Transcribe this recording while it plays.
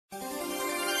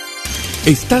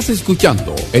Estás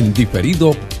escuchando en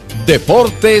diferido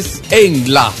Deportes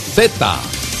en la Z.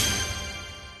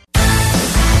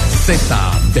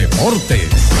 Z Deportes.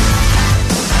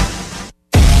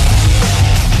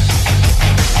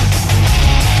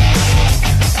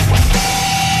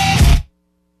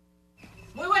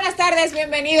 Muy buenas tardes,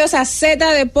 bienvenidos a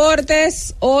Z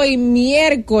Deportes. Hoy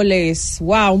miércoles,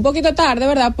 wow, un poquito tarde,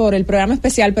 ¿verdad? Por el programa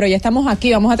especial, pero ya estamos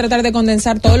aquí. Vamos a tratar de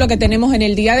condensar todo lo que tenemos en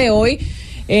el día de hoy.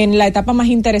 En la etapa más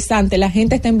interesante, la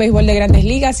gente está en béisbol de Grandes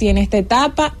Ligas y en esta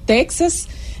etapa Texas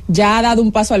ya ha dado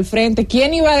un paso al frente.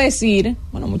 ¿Quién iba a decir?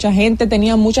 Bueno, mucha gente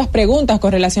tenía muchas preguntas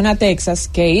con relación a Texas,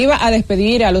 que iba a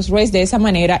despedir a los Rays de esa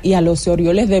manera y a los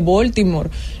Orioles de Baltimore.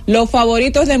 Los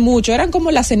favoritos de muchos, eran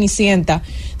como la cenicienta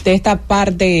de esta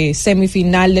parte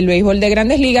semifinal del béisbol de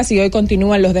Grandes Ligas, y hoy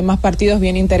continúan los demás partidos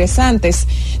bien interesantes.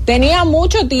 Tenía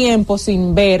mucho tiempo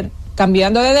sin ver,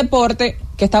 cambiando de deporte,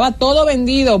 que estaba todo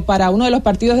vendido para uno de los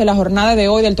partidos de la jornada de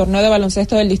hoy del torneo de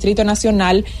baloncesto del Distrito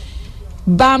Nacional.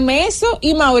 Bameso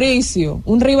y Mauricio,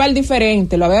 un rival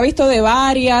diferente, lo había visto de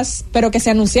varias, pero que se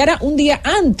anunciara un día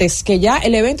antes que ya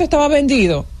el evento estaba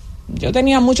vendido. Yo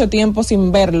tenía mucho tiempo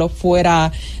sin verlo,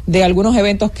 fuera de algunos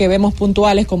eventos que vemos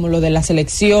puntuales como lo de la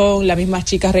selección, las mismas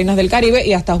chicas reinas del Caribe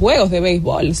y hasta juegos de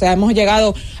béisbol. O sea, hemos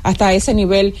llegado hasta ese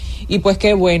nivel y pues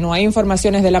qué bueno, hay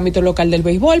informaciones del ámbito local del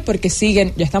béisbol porque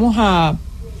siguen, ya estamos a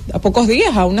pocos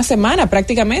días, a una semana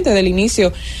prácticamente del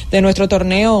inicio de nuestro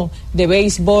torneo de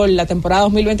béisbol, la temporada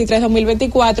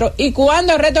 2023-2024, y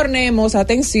cuando retornemos,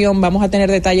 atención, vamos a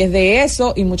tener detalles de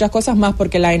eso y muchas cosas más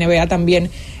porque la NBA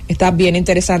también está bien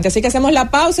interesante. Así que hacemos la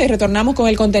pausa y retornamos con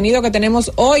el contenido que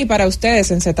tenemos hoy para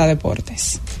ustedes en Z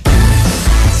Deportes.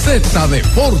 Z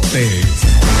Deportes.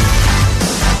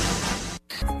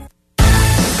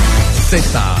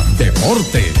 Z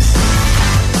Deportes.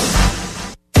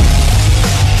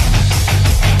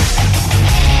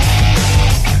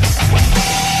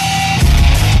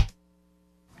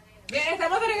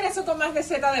 Con más de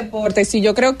Z Deportes, y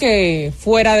yo creo que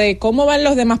fuera de cómo van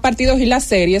los demás partidos y las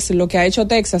series, lo que ha hecho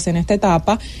Texas en esta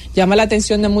etapa llama la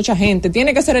atención de mucha gente.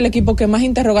 Tiene que ser el equipo que más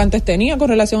interrogantes tenía con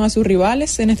relación a sus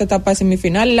rivales en esta etapa de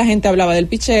semifinal. La gente hablaba del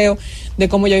picheo, de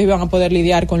cómo ellos iban a poder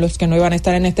lidiar con los que no iban a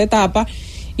estar en esta etapa,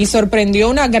 y sorprendió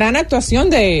una gran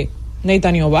actuación de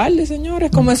Nathan Eovaldi, señores,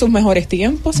 como en sus mejores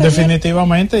tiempos. Señor.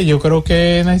 Definitivamente, yo creo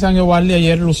que Nathan Eovaldi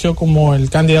ayer lució como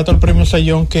el candidato al premio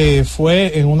Sellón, que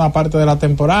fue en una parte de la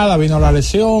temporada, vino la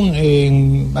lesión.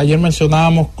 Ayer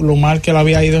mencionábamos lo mal que él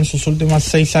había ido en sus últimas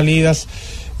 6 salidas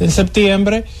en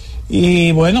septiembre,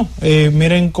 y bueno,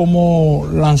 miren cómo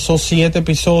lanzó 7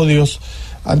 episodios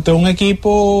ante un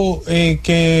equipo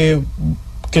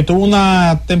que tuvo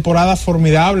una temporada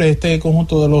formidable, este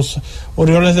conjunto de los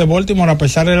Orioles de Baltimore, a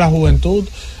pesar de la juventud.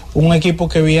 Un equipo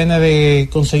que viene de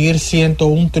conseguir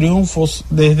 101 triunfos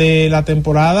desde la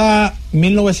temporada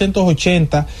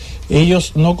 1980.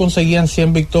 Ellos no conseguían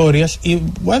 100 victorias y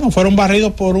bueno, fueron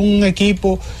barridos por un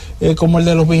equipo como el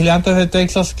de los Vigilantes de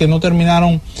Texas, que no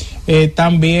terminaron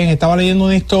tan bien. Estaba leyendo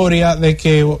una historia de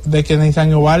que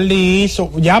Nathan Eovaldi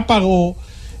ya pagó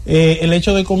el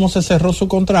hecho de cómo se cerró su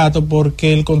contrato,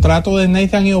 porque el contrato de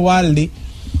Nathan Eovaldi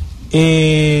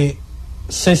se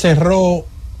cerró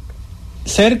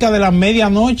cerca de la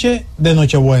medianoche de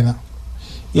Nochebuena,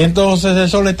 y entonces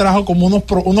eso le trajo como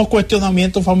unos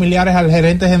cuestionamientos familiares al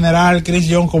gerente general Chris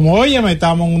Young, como oye,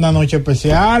 estamos en una noche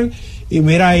especial, y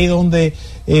mira ahí donde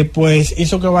pues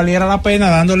hizo que valiera la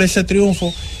pena, dándole ese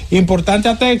triunfo importante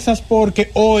a Texas, porque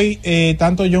hoy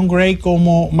tanto John Gray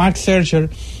como Max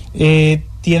Scherzer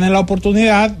tienen la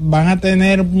oportunidad, van a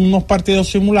tener unos partidos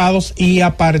simulados, y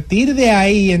a partir de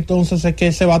ahí entonces es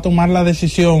que se va a tomar la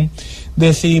decisión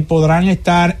de si podrán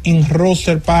estar en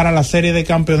roster para la serie de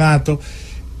campeonato,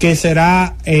 que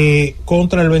será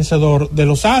contra el vencedor de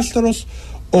los Astros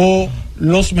o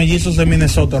los Mellizos de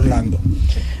Minnesota, Orlando.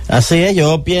 Así es,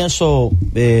 yo pienso,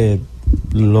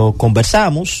 lo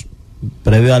conversamos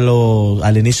previo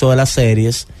al inicio de las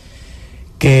series,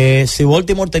 que si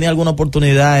Baltimore tenía alguna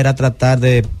oportunidad era tratar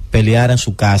de pelear en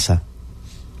su casa,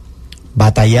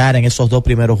 batallar en esos 2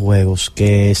 primeros juegos,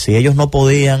 que si ellos no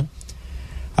podían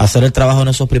hacer el trabajo en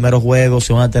esos primeros juegos,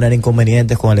 iban a tener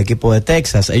inconvenientes con el equipo de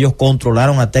Texas. Ellos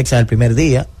controlaron a Texas el primer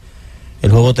día, el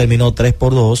juego terminó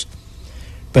 3-2,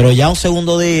 pero ya un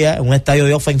segundo día, en un estadio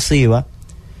de ofensiva,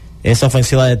 esa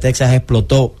ofensiva de Texas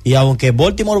explotó, y aunque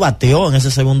Baltimore bateó en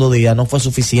ese segundo día, no fue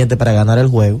suficiente para ganar el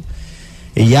juego.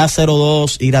 Y ya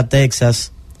 0-2 ir a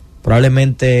Texas,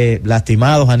 probablemente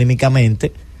lastimados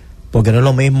anímicamente, porque no es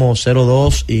lo mismo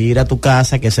 0-2 y ir a tu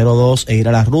casa que 0-2 e ir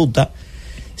a la ruta,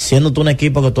 siendo tú un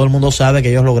equipo que todo el mundo sabe que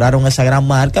ellos lograron esa gran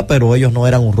marca, pero ellos no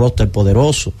eran un roster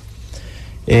poderoso.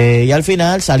 Y al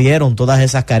final salieron todas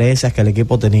esas carencias que el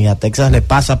equipo tenía. Texas le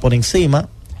pasa por encima,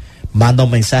 manda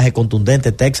un mensaje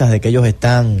contundente Texas de que ellos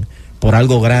están por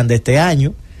algo grande este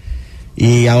año,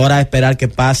 y ahora esperar qué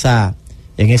pasa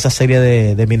en esa serie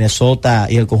de Minnesota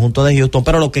y el conjunto de Houston.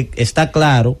 Pero lo que está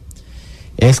claro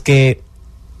es que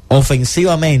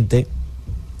ofensivamente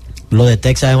lo de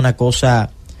Texas es una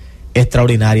cosa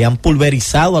extraordinaria. Han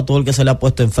pulverizado a todo el que se le ha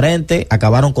puesto enfrente,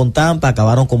 acabaron con Tampa,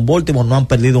 acabaron con Baltimore, no han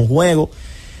perdido un juego,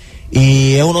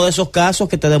 y es uno de esos casos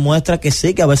que te demuestra que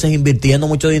sí, que a veces invirtiendo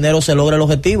mucho dinero se logra el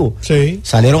objetivo. Sí.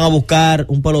 Salieron a buscar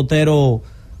un pelotero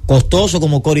costoso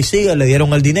como Corey Seager, le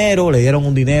dieron el dinero, le dieron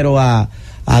un dinero a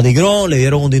DeGrom, le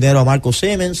dieron un dinero a Marco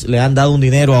Simmons, le han dado un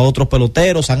dinero a otros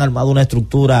peloteros, han armado una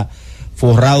estructura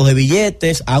forrados de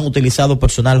billetes, han utilizado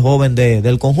personal joven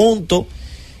del conjunto,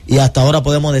 y hasta ahora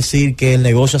podemos decir que el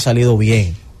negocio ha salido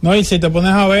bien. No, y si te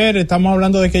pones a ver, estamos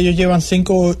hablando de que ellos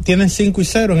tienen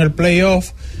 5-0 en el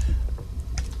playoff.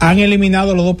 Han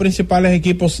eliminado los dos principales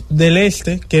equipos del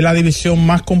este, que es la división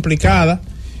más complicada,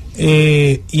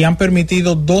 y han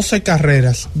permitido 12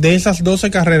 carreras. De esas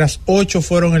 12 carreras, 8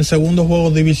 fueron el segundo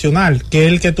juego divisional, que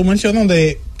es el que tú mencionas,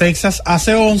 donde Texas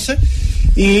hace 11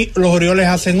 y los Orioles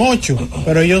hacen 8.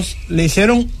 Pero ellos le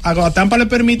hicieron, a Tampa le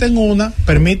permiten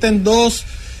 2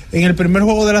 en el primer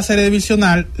juego de la serie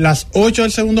divisional, las 8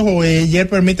 del segundo juego, y ayer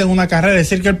permiten una carrera. Es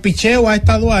decir, que el picheo ha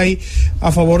estado ahí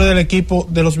a favor del equipo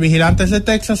de los Vigilantes de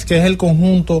Texas, que es el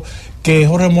conjunto que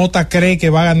Jorge Mota cree que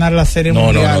va a ganar la serie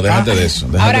mundial. No, déjate de eso.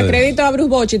 Ahora, crédito a Bruce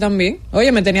Bochy también.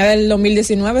 Oye, me tenía del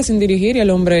 2019 sin dirigir, y el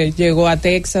hombre llegó a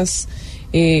Texas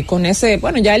con ese,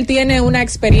 bueno, ya él tiene una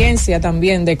experiencia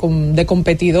también de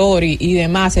competidor y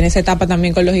demás en esa etapa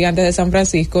también con los Gigantes de San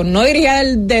Francisco. No dirigía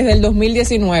desde el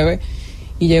 2019,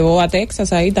 y llevó a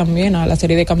Texas ahí también a la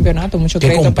serie de campeonato. Mucho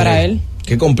crédito para él.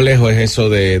 Qué complejo es eso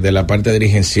de la parte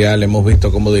dirigencial. Hemos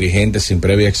visto como dirigentes sin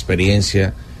previa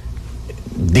experiencia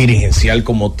dirigencial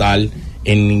como tal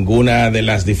en ninguna de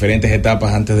las diferentes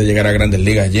etapas antes de llegar a Grandes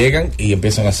Ligas llegan y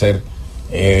empiezan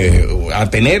a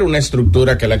tener una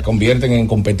estructura que la convierten en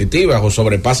competitivas o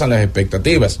sobrepasan las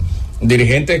expectativas.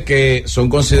 Dirigentes que son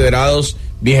considerados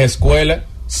vieja escuela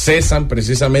cesan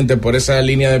precisamente por esa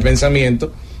línea de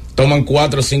pensamiento, toman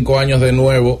 4 o 5 años de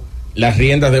nuevo las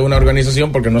riendas de una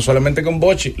organización, porque no solamente con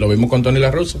Bochy, lo vimos con Tony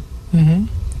La Russa. Uh-huh.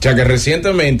 O sea que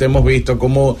recientemente hemos visto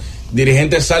cómo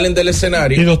dirigentes salen del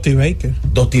escenario. Y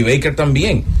Dusty Baker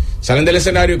también. Salen del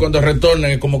escenario y cuando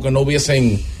retornan es como que no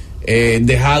hubiesen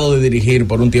dejado de dirigir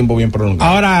por un tiempo bien prolongado.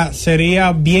 Ahora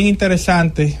sería bien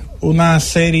interesante una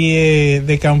serie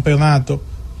de campeonato.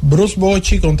 Bruce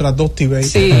Bochy contra Dusty Baker.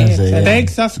 Sí.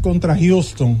 Texas contra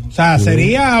Houston. O sea,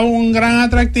 sería un gran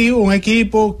atractivo, un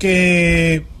equipo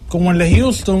que, como el de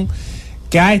Houston,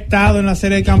 que ha estado en la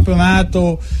serie de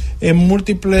campeonato en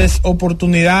múltiples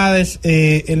oportunidades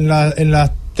en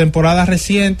las temporadas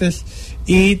recientes,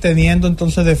 y teniendo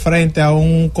entonces de frente a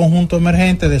un conjunto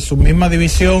emergente de su misma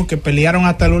división que pelearon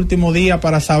hasta el último día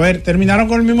para saber, terminaron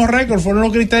con el mismo récord, fueron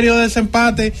los criterios de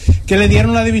desempate que le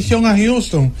dieron la división a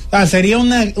Houston. O sea, sería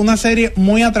una serie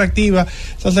muy atractiva,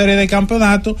 esa serie de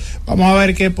campeonato. Vamos a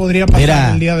ver qué podría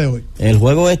pasar el día de hoy. El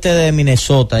juego de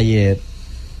Minnesota ayer,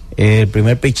 el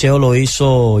primer picheo lo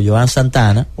hizo Joan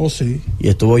Santana. Oh, sí. Y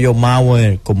estuvo John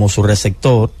Mauer como su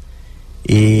receptor.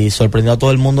 Y sorprendió a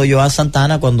todo el mundo Joan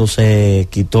Santana cuando se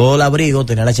quitó el abrigo,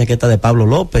 tenía la chaqueta de Pablo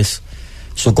López,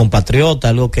 su compatriota,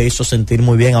 algo que hizo sentir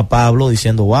muy bien a Pablo,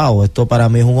 diciendo, wow, esto para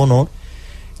mí es un honor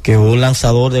que un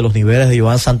lanzador de los niveles de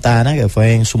Joan Santana, que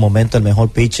fue en su momento el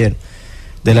mejor pitcher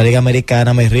de la Liga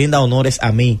Americana, me rinda honores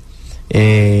a mí,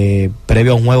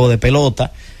 previo a un juego de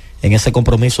pelota en ese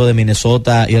compromiso de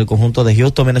Minnesota y el conjunto de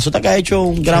Houston. Minnesota que ha hecho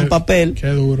un gran papel. Qué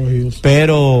duro Houston.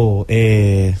 Pero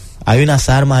hay unas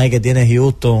armas ahí que tiene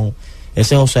Houston.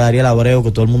 Ese José Ariel Abreu,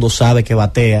 que todo el mundo sabe que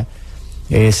batea,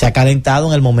 se ha calentado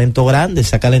en el momento grande,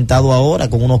 se ha calentado ahora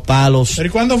con unos palos.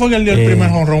 ¿Pero cuándo fue que él dio el primer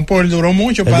jonrón? Pues él duró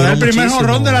mucho para dar el primer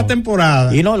jonrón de la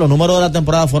temporada. Y no, los números de la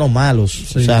temporada fueron malos.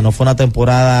 Sí. O sea, no fue una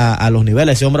temporada a los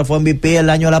niveles. Ese hombre fue MVP el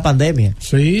año de la pandemia.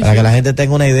 Sí, para que la gente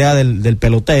tenga una idea del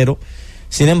pelotero.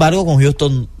 Sin embargo, con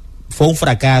Houston fue un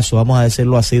fracaso, vamos a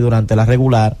decirlo así, durante la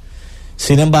regular.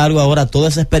 Sin embargo, ahora toda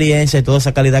esa experiencia y toda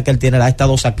esa calidad que él tiene la ha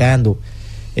estado sacando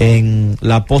en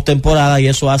la postemporada, y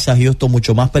eso hace a Houston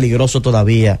mucho más peligroso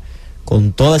todavía,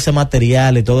 con todo ese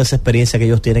material y toda esa experiencia que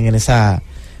ellos tienen en esa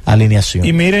alineación.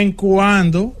 Y miren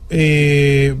cuando,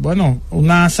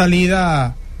 una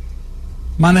salida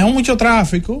manejó mucho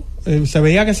tráfico. Se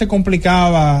veía que se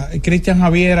complicaba Cristian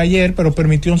Javier ayer, pero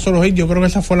permitió un solo hit. Yo creo que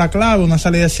esa fue la clave, una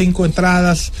salida de 5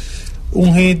 entradas,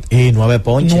 un hit y 9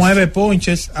 ponches. 9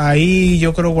 ponches. Ahí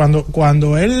yo creo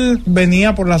cuando él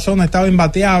venía por la zona estaba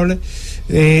imbateable.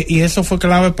 y eso fue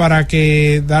clave para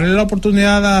que darle la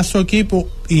oportunidad a su equipo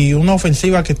y una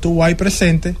ofensiva que estuvo ahí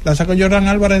presente. La sacó Jordan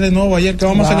Álvarez de nuevo ayer. ¿Qué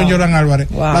vamos a hacer con Jordan Álvarez?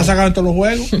 La sacaron en todos los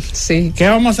juegos. Sí. ¿Qué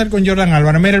vamos a hacer con Jordan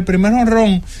Álvarez? Mira, el primer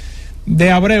jonrón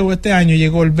de Abreu este año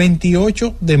llegó el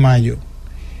 28 de mayo.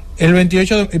 El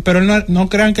 28, pero no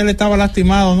crean que él estaba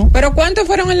lastimado, ¿no? ¿Pero cuántos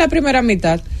fueron en la primera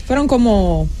mitad? Fueron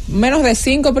como menos de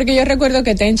 5, porque yo recuerdo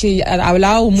que Tenchi ha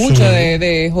hablado mucho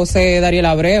de José Dariel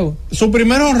Abreu. Su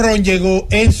primer honrón llegó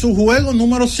en su juego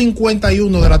número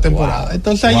 51 de la temporada. Wow.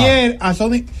 Entonces ayer a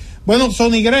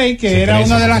Sonny Gray, que era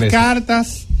una de las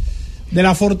cartas de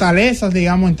las fortalezas,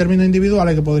 digamos, en términos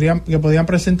individuales que podían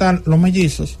presentar los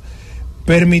mellizos,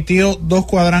 permitió 2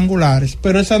 cuadrangulares,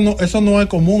 pero eso no es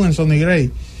común en Sonny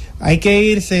Gray. Hay que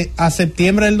irse a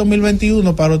septiembre del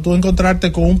 2021 para tú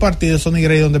encontrarte con un partido de Sonny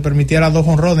Gray donde permitiera 2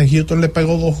 jonrones. Houston le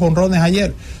pegó 2 jonrones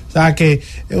ayer. O sea que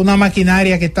es una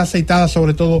maquinaria que está aceitada,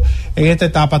 sobre todo en esta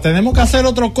etapa. Tenemos que hacer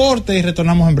otro corte y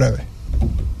retornamos en breve.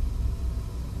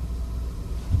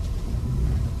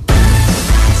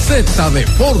 Z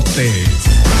Deportes.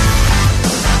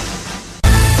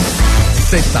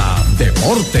 Z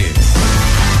Deportes.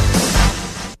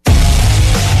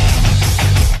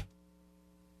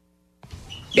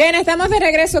 Bien, estamos de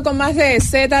regreso con más de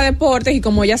Z Deportes, y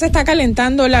como ya se está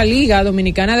calentando la Liga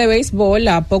Dominicana de Béisbol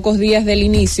a pocos días del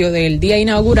inicio del día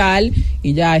inaugural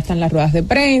y ya están las ruedas de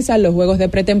prensa, los juegos de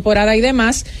pretemporada y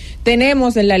demás,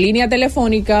 tenemos en la línea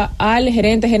telefónica al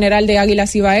gerente general de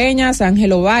Águilas Ibaeñas,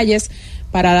 Ángelo Valles,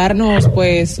 para darnos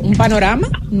pues un panorama.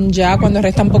 Ya cuando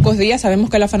restan pocos días, sabemos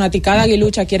que la fanaticada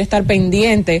aguilucha quiere estar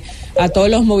pendiente a todos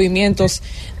los movimientos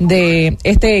de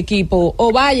este equipo.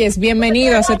 Valles,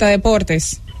 bienvenido a Z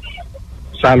Deportes.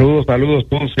 Saludos,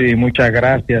 Ponce, muchas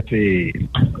gracias, y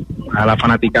a la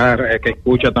fanaticada que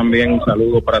escucha también un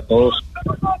saludo para todos.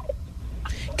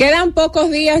 Quedan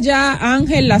pocos días ya,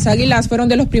 Ángel. Las Águilas fueron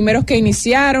de los primeros que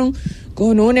iniciaron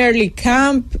con un early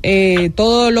camp,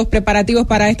 todos los preparativos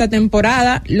para esta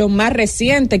temporada. Lo más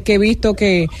reciente que he visto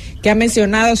que ha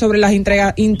mencionado sobre las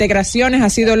integraciones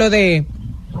ha sido lo de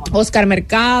Oscar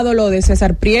Mercado, lo de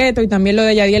César Prieto y también lo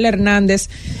de Yadiel Hernández,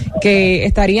 que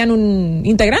estarían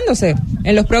integrándose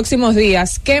en los próximos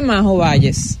días. ¿Qué más,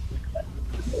 Valles?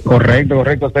 Correcto.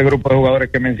 Este grupo de jugadores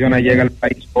que menciona llega al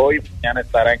país hoy, mañana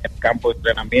estará en el campo de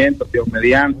entrenamiento, Dios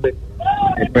mediante.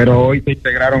 Pero hoy se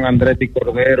integraron Andrés y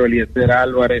Cordero, Eliezer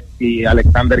Álvarez y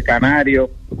Alexander Canario.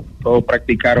 Todos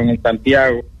practicaron en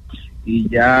Santiago y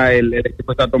ya el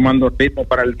equipo está tomando ritmo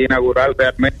para el día inaugural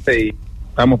realmente, y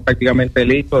estamos prácticamente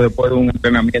listos después de un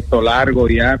entrenamiento largo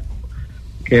ya,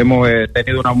 que hemos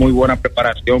tenido una muy buena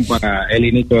preparación para el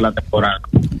inicio de la temporada.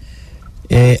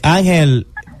 Ángel,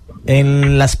 en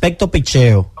el aspecto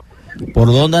picheo, ¿por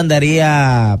dónde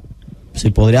andaría, si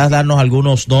podrías darnos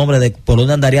algunos nombres de por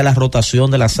dónde andaría la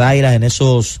rotación de las Águilas en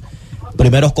esos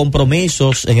primeros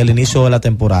compromisos en el inicio de la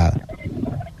temporada?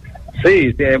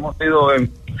 Sí, hemos sido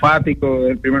enfáticos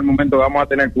desde el primer momento. Vamos a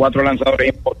tener 4 lanzadores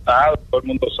importados. Todo el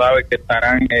mundo sabe que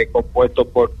estarán compuestos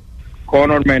por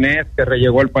Conor Menes, que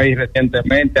rellegó al país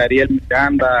recientemente, Ariel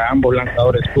Miranda, ambos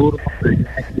lanzadores zurdos,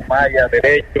 Maya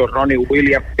derecho, Ronnie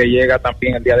Williams, que llega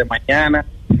también el día de mañana.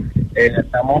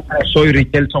 Soy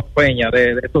Richelson Peña.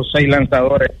 De estos 6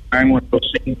 lanzadores están nuestros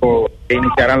 5 que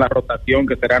iniciarán la rotación,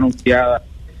 que será anunciada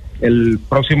el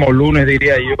próximo lunes,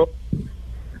 diría yo.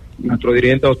 Nuestro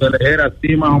dirigente José Lejera,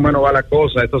 así más o menos va la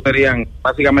cosa. Estos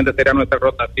básicamente sería nuestra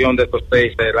rotación de estos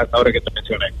 6 lanzadores que te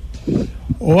mencioné.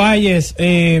 Valles,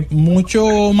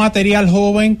 mucho material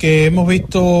joven que hemos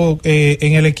visto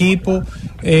en el equipo.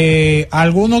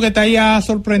 ¿Alguno que te haya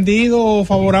sorprendido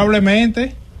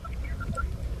favorablemente?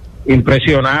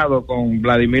 Impresionado con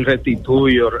Vladimir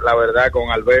Restituyo, la verdad, con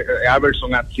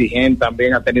Alberson Atsigen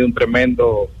también ha tenido un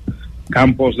tremendo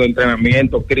campos de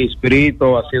entrenamiento. Chris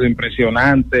Brito ha sido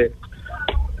impresionante.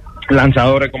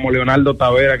 Lanzadores como Leonardo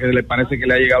Tavera, que le parece que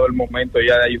le ha llegado el momento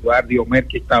ya de ayudar.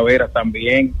 Diomerquis Tavera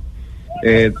también.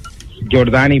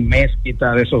 Jordani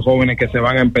Mezquita, de esos jóvenes que se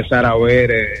van a empezar a ver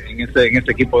en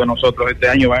este equipo de nosotros este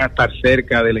año. Van a estar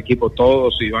cerca del equipo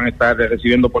todos y van a estar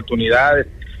recibiendo oportunidades.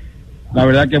 La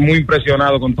verdad que muy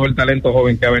impresionado con todo el talento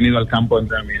joven que ha venido al campo de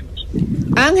entrenamientos.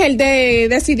 Ángel,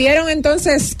 decidieron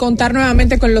entonces contar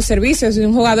nuevamente con los servicios de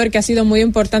un jugador que ha sido muy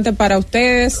importante para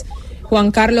ustedes,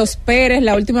 Juan Carlos Pérez.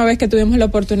 La última vez que tuvimos la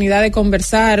oportunidad de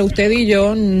conversar, usted y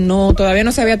yo, todavía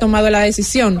no se había tomado la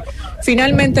decisión.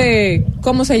 Finalmente,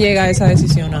 ¿cómo se llega a esa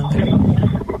decisión, Ángel?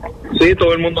 Sí,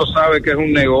 todo el mundo sabe que es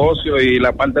un negocio y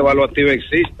la parte evaluativa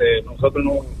existe. Nosotros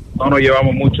no nos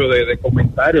llevamos mucho de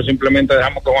comentarios, simplemente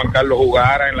dejamos que Juan Carlos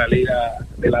jugara en la Liga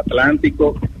del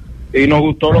Atlántico y nos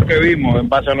gustó lo que vimos en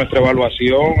base a nuestra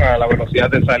evaluación, a la velocidad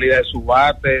de salida de su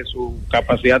bate, su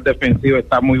capacidad defensiva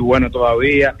está muy buena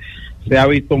todavía, se ha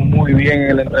visto muy bien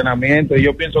en el entrenamiento y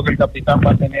yo pienso que el capitán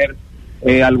va a tener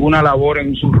alguna labor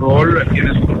en su rol,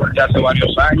 tiene su rol ya hace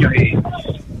varios años y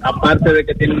aparte de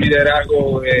que tiene un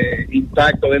liderazgo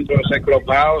intacto dentro de ese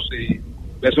clubhouse y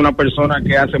es una persona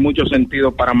que hace mucho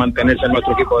sentido para mantenerse en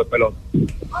nuestro equipo de pelota.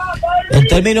 En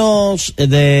términos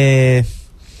de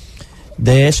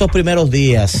esos primeros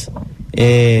días,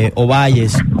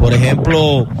 Ovalles, por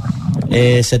ejemplo,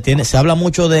 se habla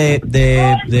mucho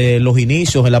de los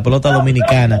inicios en la pelota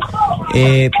dominicana.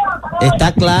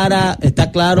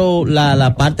 Está claro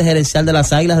la parte gerencial de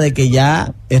las Águilas de que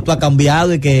ya esto ha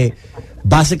cambiado y que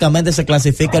básicamente se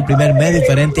clasifica el primer mes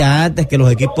diferente a antes, que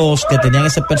los equipos que tenían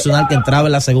ese personal que entraba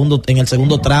en el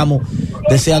segundo tramo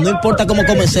decían, no importa cómo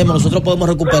comencemos, nosotros podemos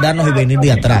recuperarnos y venir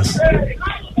de atrás.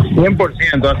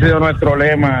 100% ha sido nuestro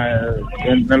lema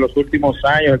en los últimos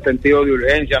años, el sentido de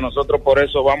urgencia. Nosotros por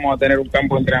eso vamos a tener un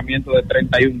campo de entrenamiento de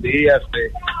 31 días.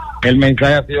 El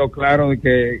mensaje ha sido claro de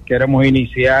que queremos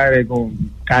iniciar con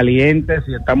calientes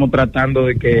y estamos tratando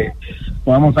de que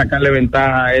podamos sacarle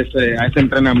ventaja a ese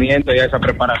entrenamiento y a esa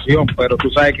preparación, pero tú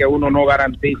sabes que uno no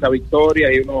garantiza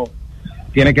victoria y uno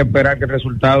tiene que esperar que el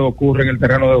resultado ocurra en el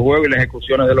terreno de juego y las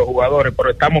ejecuciones de los jugadores,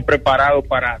 pero estamos preparados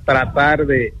para tratar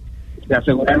de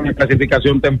asegurar una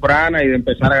clasificación temprana y de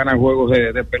empezar a ganar juegos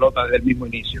de pelota desde el mismo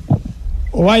inicio.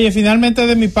 Oye, finalmente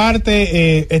de mi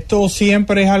parte, esto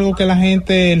siempre es algo que la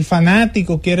gente, el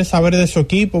fanático quiere saber de su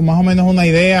equipo, más o menos una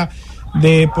idea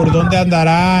de por dónde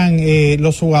andarán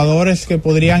los jugadores que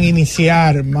podrían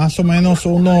iniciar, más o menos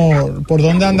por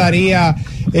dónde andaría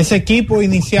ese equipo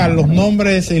inicial, los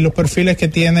nombres y los perfiles que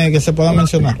tiene, que se puedan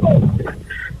mencionar.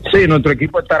 Sí, nuestro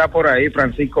equipo estará por ahí,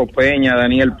 Francisco Peña,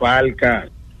 Daniel Palca,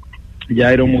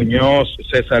 Jairo Muñoz,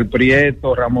 César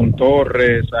Prieto, Ramón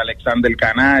Torres, Alexander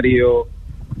Canario,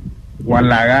 Juan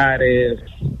Lagares,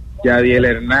 Yadiel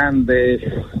Hernández,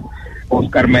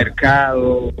 Oscar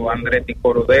Mercado, Andretti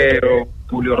Cordero,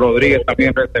 Julio Rodríguez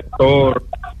también receptor.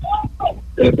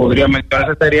 Podría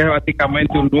mencionarse, sería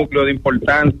básicamente un núcleo de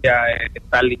importancia,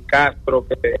 Stanley Castro,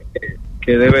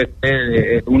 que debe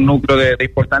ser un núcleo de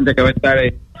importancia que va a estar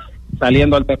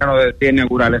saliendo al terreno de cien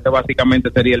inaugural. Este básicamente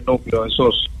sería el núcleo,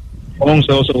 esos 11,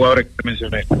 12 jugadores que te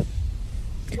mencioné.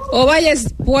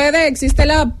 Ovalles, existe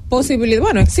la posibilidad,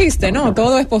 bueno, existe, ¿no?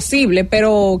 Todo es posible,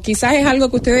 pero quizás es algo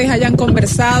que ustedes hayan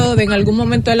conversado de en algún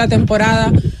momento de la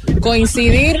temporada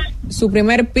coincidir su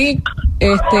primer pick,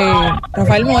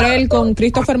 Rafael Morel con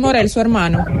Christopher Morel, su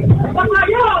hermano.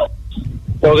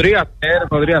 Podría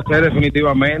ser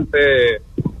definitivamente.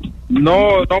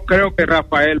 No creo que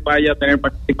Rafael vaya a tener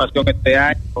participación este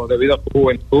año debido a su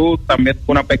juventud. También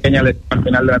tuvo una pequeña lesión al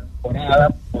final de la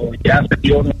temporada. Ya se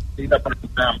dio una visita para el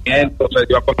entrenamiento, se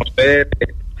dio a conocer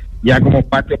ya como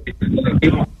parte del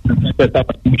equipo. Está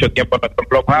mucho tiempo en nuestro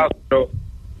clubhouse, pero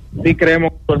sí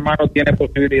creemos que su hermano tiene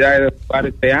posibilidades de jugar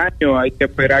este año. Hay que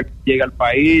esperar que llegue al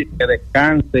país, que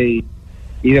descanse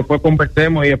y después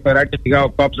conversemos y esperar que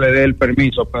Chicago Cubs le dé el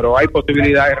permiso. Pero hay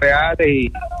posibilidades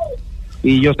reales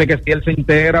y yo sé que si él se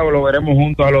integra o lo veremos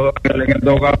juntos a los dos en el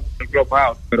dugout del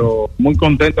clubhouse, pero muy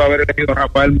contento de haber elegido a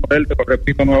Rafael Morel, te lo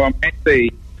repito nuevamente,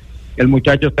 y el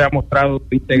muchacho se ha mostrado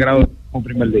integrado como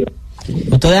primer día.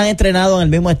 Ustedes han entrenado en el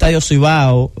mismo estadio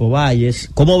Cibao o Valles.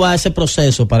 ¿Cómo va ese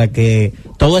proceso para que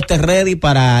todo esté ready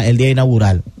para el día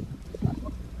inaugural?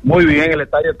 Muy bien, el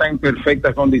estadio está en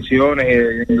perfectas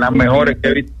condiciones, las mejores que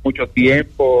he visto mucho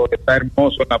tiempo, está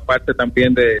hermoso en la parte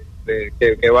también de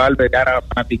que va a albergar a la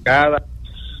fanaticada,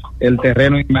 el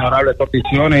terreno en inmejorables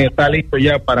condiciones, está listo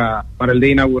ya para el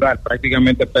día inaugural,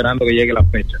 prácticamente esperando que llegue la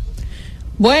fecha.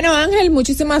 Bueno, Ángel,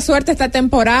 muchísima suerte esta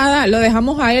temporada. Lo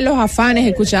dejamos a él, los afanes.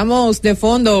 Escuchamos de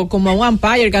fondo como a un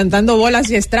umpire cantando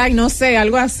bolas y strike, no sé,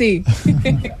 algo así.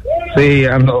 Sí,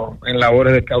 ando en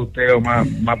labores de cauteo más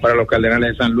para los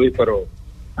Cardenales de San Luis, pero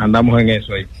andamos en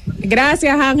eso ahí.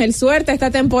 Gracias, Ángel. Suerte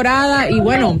esta temporada. Y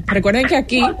bueno, recuerden que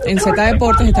aquí en Z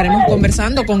Deportes estaremos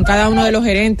conversando con cada uno de los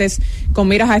gerentes con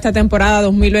miras a esta temporada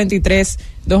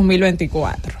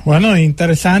 2023-2024. Bueno,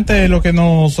 interesante lo que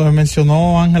nos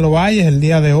mencionó Ángel Ovalles el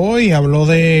día de hoy. Habló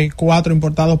de 4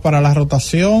 importados para la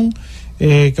rotación,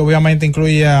 que obviamente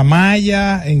incluye a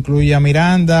Maya, incluye a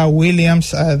Miranda,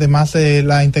 Williams, además de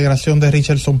la integración de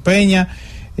Richardson Peña.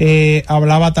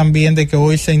 Hablaba también de que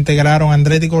hoy se integraron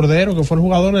Andretti Cordero, que fue el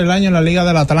jugador del año en la Liga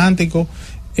del Atlántico,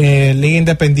 Liga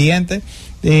Independiente,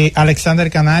 Alexander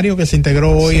Canario, que se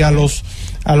integró hoy a los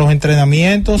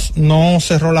entrenamientos, no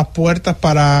cerró las puertas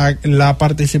para la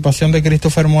participación de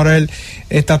Christopher Morel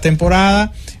esta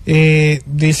temporada.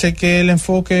 Dice que el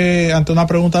enfoque, ante una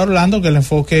pregunta de Orlando, que el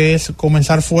enfoque es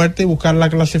comenzar fuerte y buscar la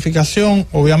clasificación.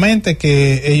 Obviamente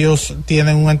que ellos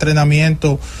tienen un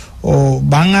entrenamiento o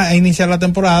van a iniciar la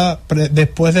temporada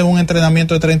después de un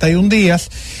entrenamiento de 31 días,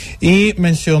 y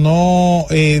mencionó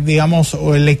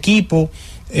el equipo,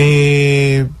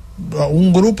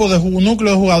 un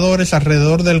núcleo de jugadores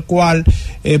alrededor del cual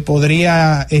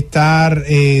podría estar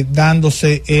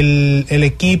dándose el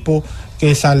equipo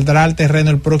que saldrá al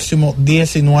terreno el próximo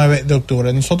 19 de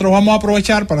octubre. Nosotros vamos a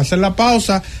aprovechar para hacer la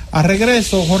pausa. A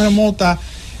regreso, Jorge Mota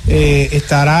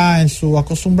estará en su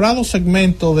acostumbrado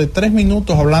segmento de 3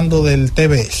 minutos hablando del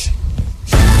TBS.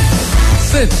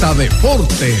 Z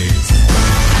Deportes.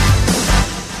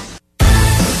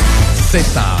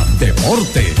 Z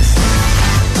Deportes.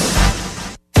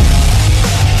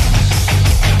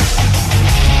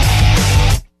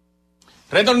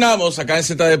 Retornamos acá en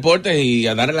Z Deportes y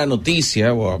a dar la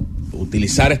noticia o a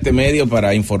utilizar este medio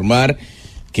para informar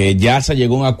que ya se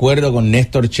llegó a un acuerdo con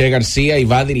Néstor Che García y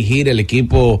va a dirigir el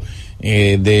equipo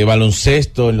de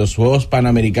baloncesto en los Juegos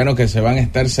Panamericanos que se van a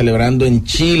estar celebrando en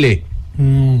Chile.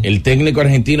 El técnico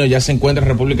argentino ya se encuentra en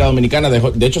República Dominicana,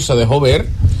 de hecho se dejó ver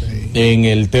en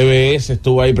el TBS,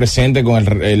 estuvo ahí presente con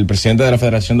el presidente de la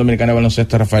Federación Dominicana de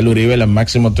Baloncesto, Rafael Uribe, la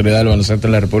máxima autoridad del baloncesto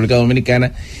en la República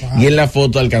Dominicana, y en la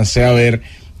foto alcancé a ver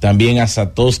también a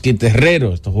Satoshi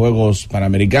Terrero. Estos Juegos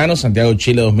Panamericanos, Santiago,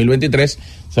 Chile 2023,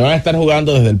 se van a estar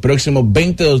jugando desde el próximo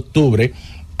 20 de octubre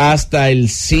hasta el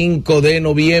 5 de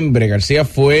noviembre. García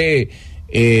fue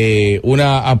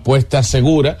una apuesta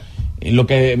segura. Lo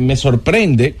que me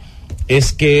sorprende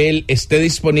es que él esté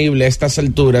disponible a estas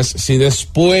alturas si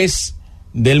después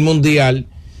del Mundial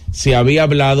se había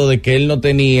hablado de que él no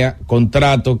tenía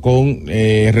contrato con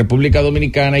República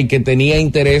Dominicana y que tenía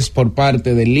interés por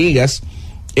parte de ligas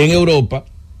en Europa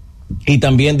y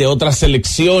también de otras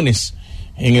selecciones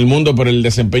en el mundo por el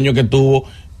desempeño que tuvo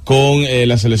con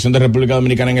la selección de República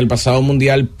Dominicana en el pasado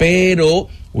Mundial, pero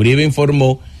Uribe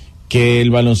informó que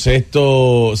el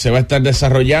baloncesto se va a estar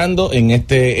desarrollando en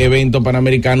este evento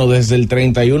panamericano desde el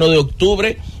 31 de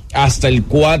octubre hasta el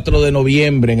 4 de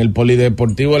noviembre en el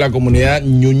Polideportivo de la Comunidad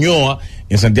Ñuñoa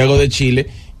en Santiago de Chile,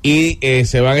 y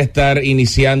se van a estar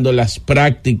iniciando las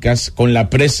prácticas con la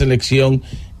preselección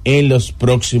en los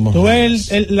próximos días. ¿Tú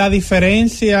ves la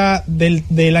diferencia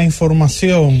de la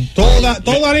información? Toda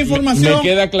la información. Me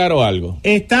queda claro algo.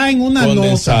 Está en una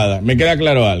condensada. nota. Me queda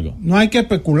claro algo. No hay que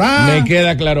especular. Me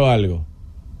queda claro algo.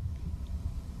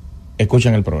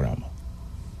 Escuchen el programa.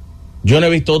 Yo no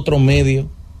he visto otro medio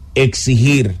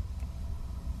exigir.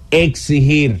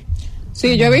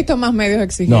 Sí, yo he visto más medios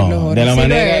exigirlo. No,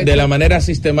 de la manera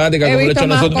sistemática como lo he hecho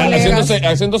nosotros,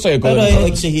 haciéndose eco de nosotros.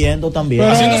 Exigiendo también.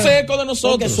 Haciéndose eco de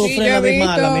nosotros. Porque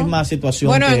sufren la misma situación.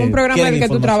 Bueno, en un programa en el que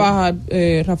tú trabajas,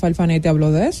 Rafael Fanetti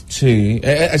habló de eso. Sí,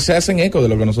 se hacen eco de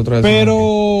lo que nosotros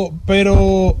hacemos.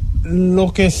 Pero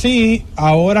lo que sí,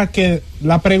 ahora que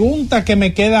la pregunta que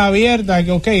me queda abierta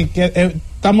es que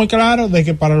está muy claro de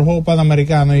que para el Juego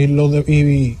Panamericano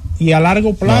y a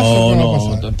largo plazo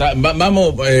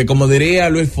vamos, como diría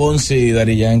Luis Fonsi y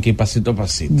Daddy Yankee, pasito a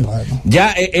pasito. Bueno.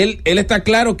 Ya él está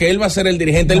claro que él va a ser el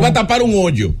dirigente, él va a tapar un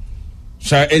hoyo. O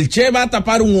sea, el Che va a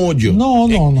tapar un hoyo. No.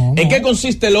 ¿En qué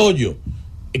consiste el hoyo?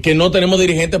 Que no tenemos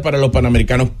dirigentes para los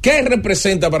Panamericanos. ¿Qué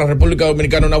representa para República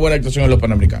Dominicana una buena actuación en los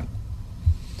Panamericanos?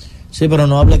 Sí, pero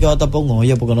no hable que va a tapar un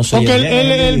hoyo porque no sé. Porque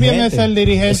él viene a ser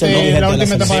dirigente en la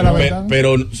última etapa de la ventana.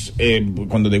 Pero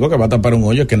cuando digo que va a tapar un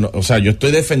hoyo, es que no, o sea, yo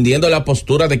estoy defendiendo la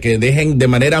postura de que dejen de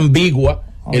manera ambigua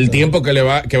el tiempo que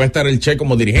va a estar el Che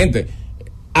como dirigente.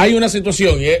 Hay una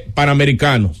situación y es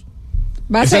Panamericanos.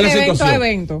 Va a ser evento a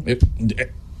evento.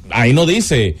 Ahí no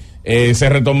dice. Se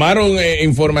retomaron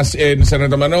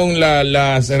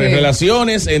las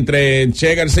relaciones entre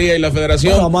Che García y la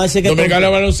Federación Dominicana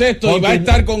de Baloncesto, y va a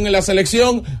estar con la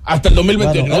selección hasta el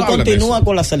 2021. Bueno, él continúa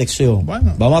con la selección.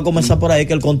 Bueno, vamos a comenzar por ahí,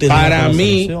 que él continúa para con la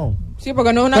mí, selección. Sí,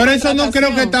 porque no es una pero eso no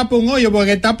creo que tape un hoyo,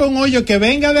 porque tapa un hoyo que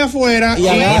venga de afuera y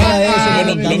agarra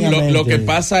eso. Lo que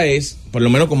pasa es, por lo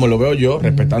menos como lo veo yo,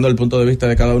 respetando el punto de vista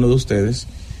de cada uno de ustedes,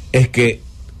 es que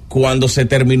cuando se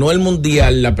terminó el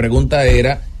Mundial, la pregunta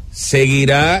era: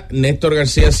 ¿seguirá Néstor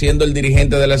García siendo el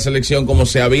dirigente de la selección, como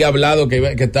se había hablado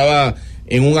que estaba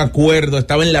en un acuerdo,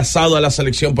 estaba enlazado a la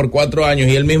selección por 4 años,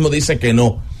 y él mismo dice que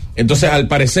no? Entonces, al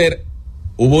parecer,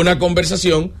 hubo una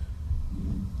conversación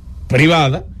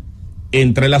privada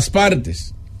entre las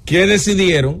partes que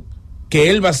decidieron que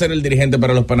él va a ser el dirigente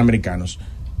para los Panamericanos.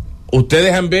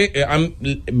 Ustedes han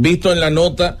visto en la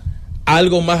nota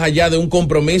algo más allá de un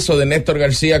compromiso de Néstor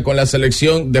García con la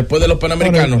selección después de los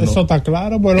Panamericanos? Pero eso no está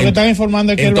claro, pues lo que están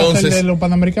informando es que él va a ser de los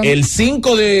Panamericanos. El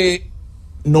 5 de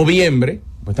noviembre,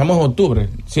 pues estamos en octubre,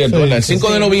 ¿cierto? Sí, el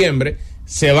 5 de noviembre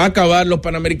se va a acabar los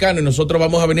Panamericanos y nosotros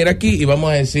vamos a venir aquí y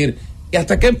vamos a decir, ¿y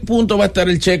hasta qué punto va a estar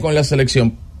el Che con la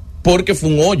selección? Porque fue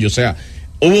un hoyo, o sea,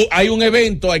 hay un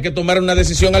evento, hay que tomar una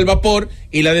decisión al vapor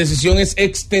y la decisión es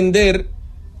extender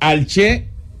al Che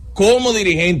como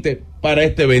dirigente para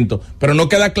este evento, pero no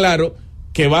queda claro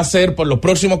que va a ser por los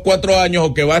próximos 4 años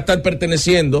o que va a estar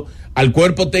perteneciendo al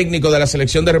cuerpo técnico de la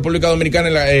selección de República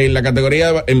Dominicana en la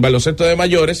categoría en baloncesto de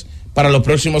mayores para los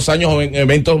próximos años o en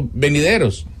eventos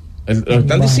venideros. Lo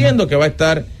están diciendo que va a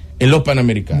estar en los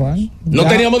Panamericanos. Bueno, no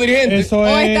teníamos dirigentes. O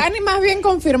están más bien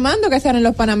confirmando que están en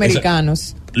los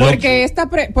Panamericanos.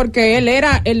 Porque él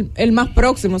era el más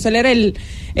próximo, él era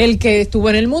el que estuvo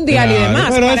en el Mundial, claro, y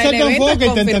demás. Pero ese es tu enfoque y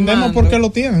te entendemos por qué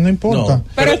lo tienen, no importa. No,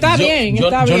 pero está bien. Yo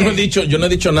no he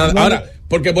dicho nada. No. Ahora,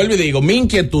 porque vuelvo y digo, mi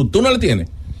inquietud, ¿tú no la tienes?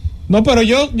 No, pero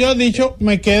yo he dicho,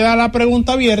 me queda la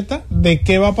pregunta abierta de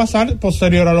qué va a pasar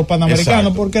posterior a los Panamericanos.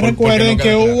 Exacto. Porque recuerden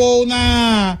que hubo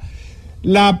una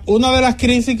de las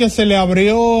crisis que se le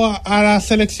abrió a la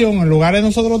selección, en lugar de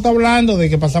nosotros estar hablando de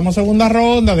que pasamos segunda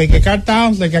ronda, de que Carl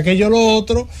Towns, de que aquello lo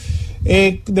otro,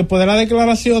 después de las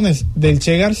declaraciones del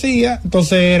Che García,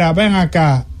 entonces era, ven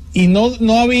acá, y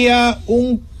no había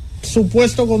un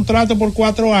supuesto contrato por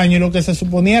 4 años, y lo que se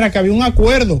suponía era que había un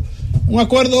acuerdo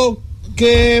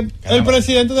que el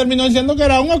presidente terminó diciendo que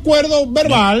era un acuerdo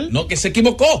verbal. No, que se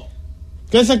equivocó.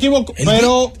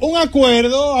 Pero un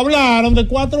acuerdo, hablaron de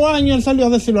 4 años, él salió a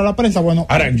decirlo a la prensa. Bueno,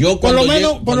 ahora por lo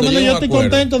menos yo estoy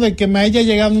contento de que me haya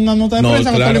llegado una nota de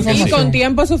prensa con toda la información. Y con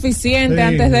tiempo suficiente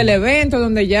antes del evento,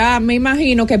 donde ya me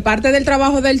imagino que parte del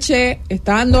trabajo del Che,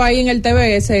 estando ahí en el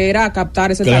TBS, era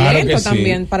captar ese talento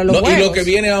también para los juegos. Y lo que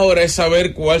viene ahora es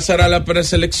saber cuál será la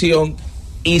preselección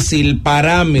y si el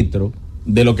parámetro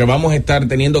de lo que vamos a estar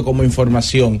teniendo como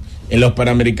información en los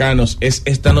Panamericanos es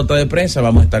esta nota de prensa,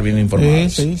 vamos a estar bien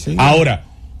informados. Sí. Ahora,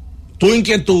 tu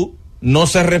inquietud no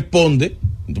se responde,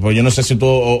 pues yo no sé si tú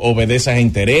obedeces a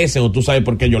intereses o tú sabes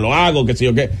por qué yo lo hago, qué sé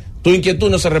yo qué. Tu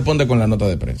inquietud no se responde con la nota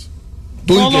de prensa.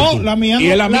 La mía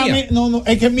no,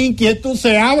 es que mi inquietud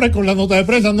se abre con la nota de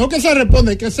prensa, no que se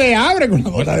responde, es que se abre con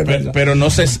la nota de prensa. Pero no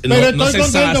se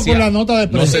sacia con la nota de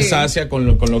prensa. No se sacia con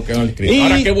lo que han escrito.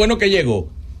 Ahora, qué bueno que llegó.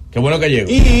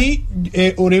 Y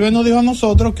Uribe nos dijo a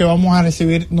nosotros que vamos a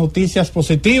recibir noticias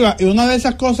positivas. Y una de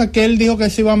esas cosas que él dijo que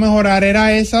se iba a mejorar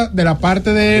era esa de la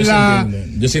parte de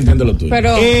yo sí entiendo lo tuyo.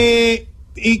 Pero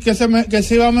y que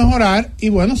se iba a mejorar. Y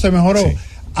bueno, se mejoró. Sí.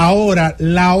 Ahora,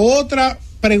 la otra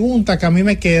pregunta que a mí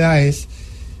me queda es: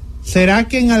 ¿será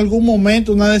que en algún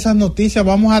momento una de esas noticias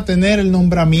vamos a tener el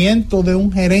nombramiento de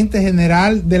un gerente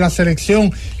general de la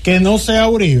selección que no sea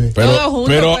Uribe?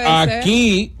 Pero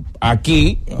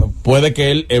aquí puede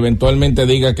que él eventualmente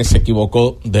diga que se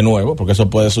equivocó de nuevo, porque eso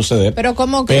puede suceder. Pero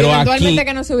como que eventualmente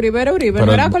que no se Uribe,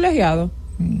 no era colegiado.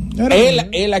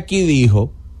 Él aquí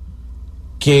dijo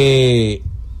que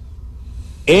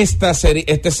este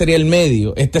sería el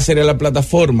medio, sería la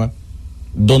plataforma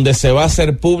donde se va a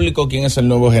hacer público quién es el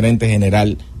nuevo gerente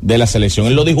general de la selección.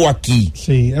 Él lo dijo aquí,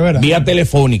 sí, es verdad, vía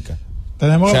telefónica.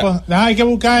 Hay que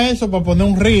buscar eso para poner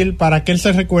un reel para que él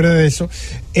se recuerde de eso.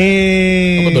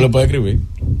 ¿Cómo tú lo puedes escribir?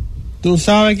 Tú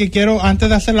sabes que quiero, antes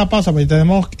de hacer la pausa, porque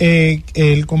tenemos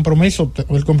el compromiso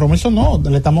no,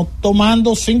 le estamos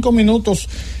tomando 5 minutos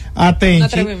a Tenchi. Un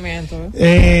atrevimiento.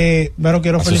 Pero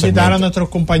quiero felicitar a nuestros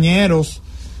compañeros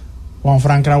Juan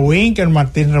Frank Krawinkel,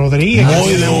 Martín Rodríguez,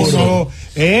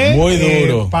 muy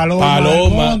duro.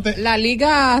 Paloma. La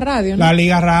Liga Radio, ¿no? La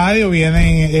Liga Radio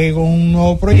viene con un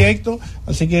nuevo proyecto,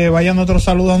 así que vayan nuestros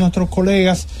saludos a nuestros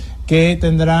colegas que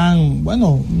tendrán,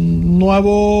 un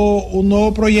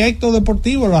nuevo proyecto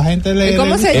deportivo. La gente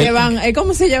 ¿Cómo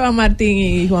se llevan Martín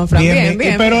y Juan Frank? Bien.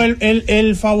 Pero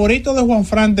el favorito de Juan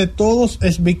Frank de todos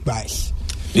es Big Baez.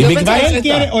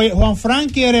 Juan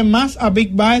Frank quiere más a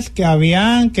Big Baez que a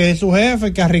Bian, que es su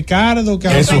jefe, que a Ricardo, que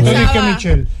a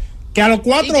Michelle. Que a los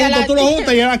 4 juntos tú lo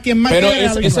juntas y a quien más. Pero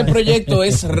ese proyecto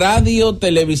es radio,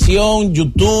 televisión,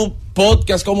 YouTube,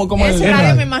 podcast, ¿cómo es?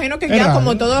 Radio, me imagino que ya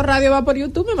como todo radio va por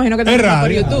YouTube, me imagino que también va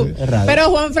por YouTube. Pero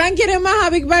Juan Frank quiere más a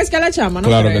Big Baez que a la chama, ¿no?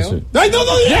 Claro creo. Que sí. ¡Ay, no!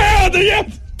 ¡Ya!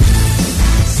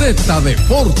 Z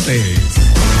Deportes.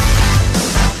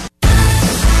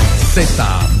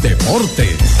 Z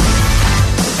Deportes.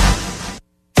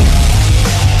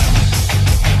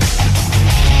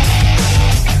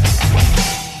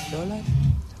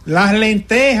 Las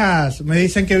lentejas me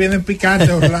dicen que vienen picantes,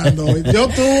 Orlando. Yo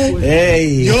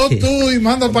tú y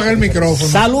mando a apagar el micrófono.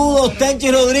 Saludos, Tenchi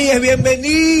Rodríguez,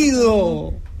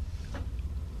 bienvenido.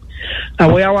 La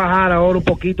voy a bajar ahora un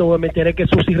poquito, porque me enteré que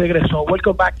Susi regresó.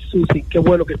 Welcome back, Susi. Qué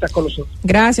bueno que estás con nosotros.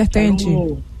 Gracias, Tenchi.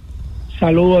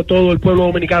 Saludo a todo el pueblo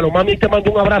dominicano. Mami, te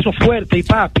mando un abrazo fuerte, y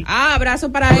papi.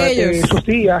 Abrazo para ellos. Esos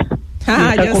días.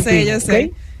 Yo sé.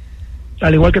 ¿Okay?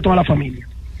 Al igual que toda la familia.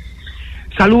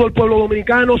 Saludo al pueblo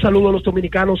dominicano, saludo a los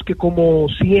dominicanos que como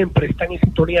siempre están en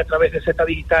sintonía a través de Z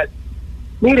Digital.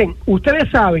 Miren, ustedes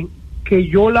saben que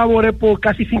yo laboré por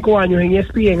casi 5 años en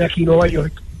ESPN aquí en Nueva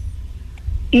York.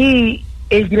 Y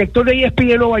el director de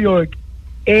ESPN en Nueva York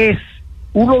es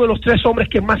uno de los 3 hombres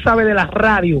que más sabe de la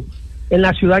radio en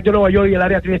la ciudad de Nueva York y el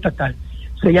área triestatal.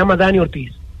 Se llama Dani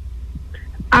Ortiz.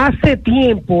 Hace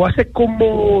tiempo, hace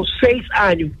como 6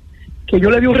 años, que yo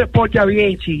le di un reporte a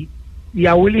Bienchi y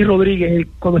a Willy Rodríguez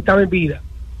cuando estaba en vida,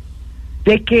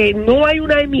 de que no hay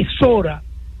una emisora.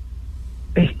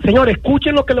 Señores,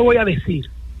 escuchen lo que le voy a decir,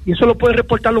 y eso lo pueden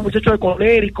reportar los muchachos de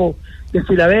Connecticut, de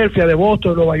Filadelfia, de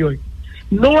Boston, de Nueva York.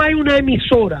 No hay una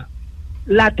emisora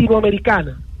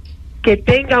latinoamericana que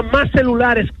tenga más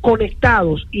celulares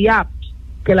conectados y apps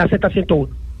que la Z101.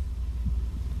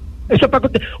 Eso es para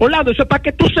que Orlando, eso es para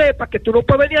que tú sepas que tú no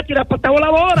puedes venir a tirar patada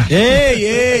voladora.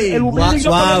 ¡Ey!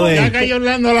 Suave. Ya cayó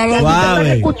Orlando la loca.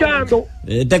 Suave. Escuchando.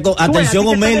 Atención,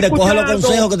 humilde, coge los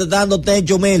consejos que te está dando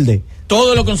Tencho, humilde.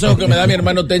 Todos los consejos que me da mi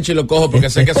hermano Tenchi los cojo porque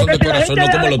sé que son de corazón, no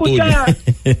como los tuyos.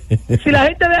 Si la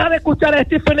gente deja de escuchar a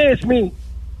Stephen Smith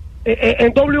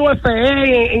en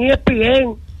WFE, en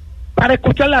ESPN, para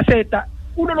escuchar la Z,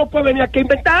 uno no puede venir aquí a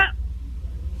inventar.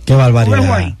 Qué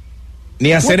barbaridad.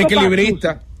 Ni hacer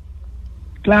equilibrista.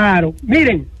 Claro,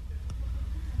 miren,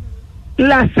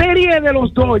 la serie de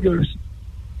los Dodgers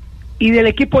y del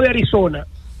equipo de Arizona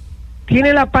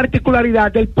tiene la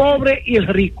particularidad del pobre y el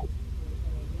rico.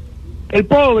 El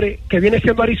pobre, que viene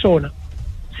siendo Arizona,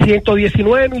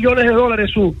 $119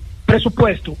 millones su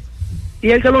presupuesto,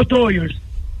 y el de los Dodgers,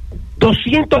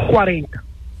 240,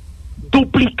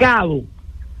 duplicado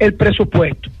el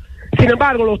presupuesto. Sin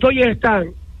embargo, los Dodgers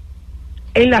están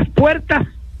en las puertas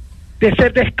de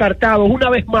ser descartados una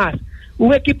vez más.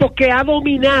 Un equipo que ha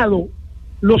dominado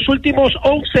los últimos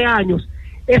 11 años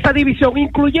esa división,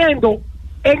 incluyendo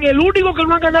en el único que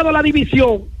no han ganado la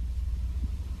división.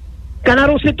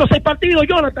 Ganaron 106 partidos,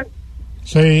 Jonathan.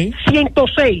 Sí.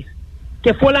 106,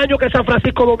 que fue el año que San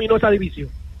Francisco dominó esa división.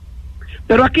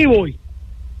 Pero aquí voy.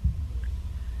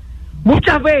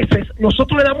 Muchas veces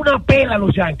nosotros le damos una pela a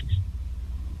los Yankees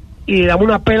y le damos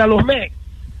una pela a los Mets.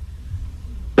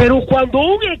 Pero cuando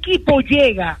un equipo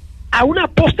llega a una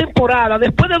postemporada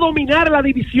después de dominar la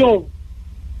división,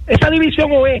 esa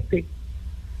división oeste,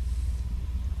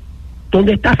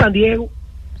 donde está San Diego,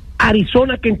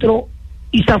 Arizona que entró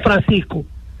y San Francisco,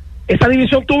 esa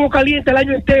división tuvo caliente el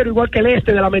año entero, igual que el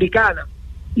este de la Americana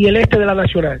y el este de la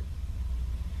Nacional.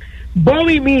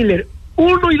 Bobby Miller,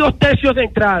 1 2/3 de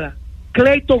entrada.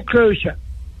 Clayton Kershaw,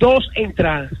 2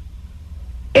 entradas.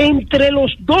 Entre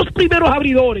los 2 primeros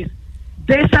abridores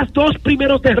de esas 2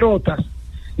 primeras derrotas,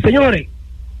 señores,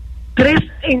 3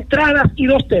 entradas y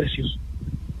 2/3.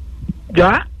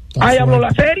 ¿Ya? Está Ahí habló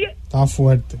fuerte. la serie. Está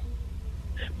fuerte.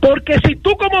 Porque si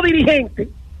tú como dirigente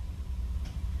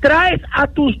traes a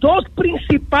tus 2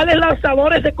 principales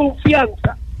lanzadores de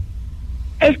confianza,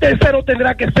 el tercero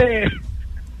tendrá que ser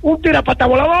un tirapata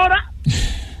voladora.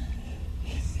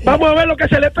 Vamos a ver lo que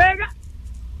se le pega.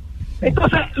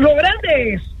 Entonces, lo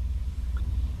grande es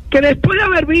que después de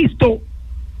haber visto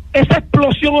esa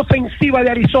explosión ofensiva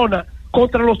de Arizona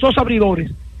contra los 2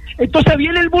 abridores, entonces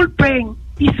viene el bullpen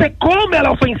y se come a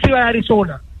la ofensiva de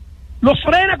Arizona, los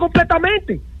frena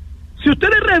completamente. Si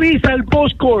ustedes revisan el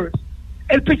box score,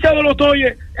 el picheo de los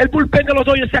Dodgers, el bullpen de los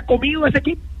Dodgers se ha comido ese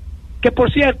equipo, que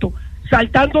por cierto,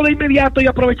 saltando de inmediato y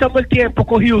aprovechando el tiempo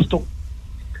con Houston,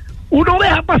 uno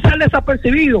deja pasar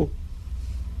desapercibido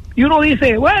y uno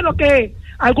dice, bueno, que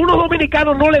a algunos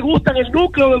dominicanos no les gustan el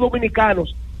núcleo de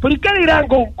dominicanos, pero ¿y qué dirán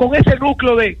con ese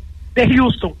núcleo de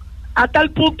Houston? A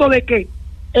tal punto de que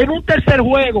en un tercer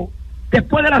juego,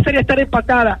 después de la serie estar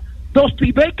empatada,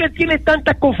 Dusty Baker tiene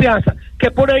tanta confianza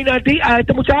que pone a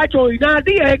este muchacho Inar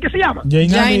Díaz, ¿qué se llama?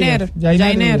 Jainer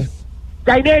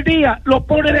Díaz, lo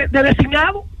pone de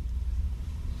designado.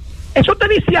 Eso te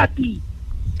dice a ti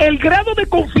el grado de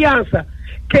confianza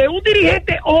que un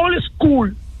dirigente old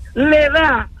school le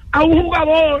da a un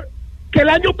jugador que el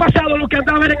año pasado lo que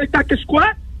andaba era en el tackle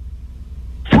squad,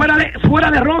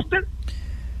 fuera de roster.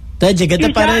 Techi, ¿qué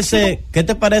te parece?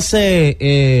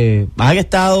 Han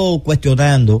estado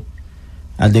cuestionando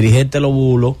al dirigente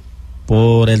Lobulo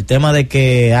por el tema de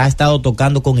que ha estado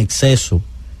tocando con exceso.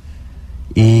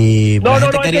 Y no,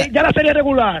 ya la serie es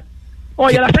regular.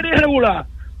 Oye, la serie es regular.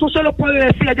 Tú se lo puedes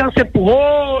decir a Jansen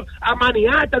Pujol, a Manny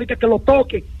Alta, que lo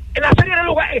toque. en la serie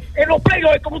en los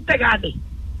playoffs es como usted gane.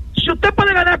 Si usted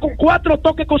puede ganar con 4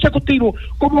 toques consecutivos,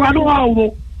 como ganó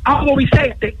Audo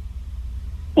Vicente,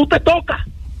 usted toca.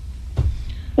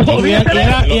 Y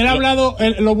él ha hablado,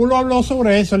 Lobulo habló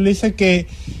sobre eso. Él dice que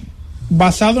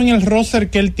basado en el roster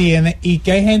que él tiene y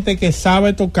que hay gente que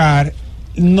sabe tocar,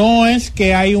 no es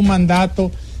que hay un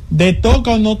mandato de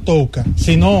toca o no toca,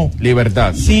 sino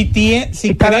libertad. Si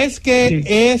crees que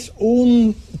es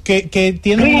que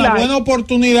tiene una buena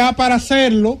oportunidad para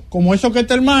hacerlo, como eso que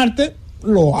está el martes,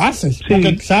 lo haces,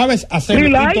 porque sabes hacerlo,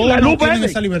 y todos no tienen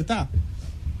esa libertad.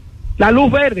 La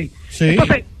luz verde. Sí.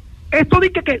 Entonces, esto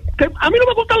dice que a mí no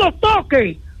me gustan los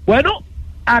toques. Bueno,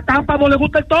 a Tampa no le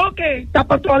gusta el toque.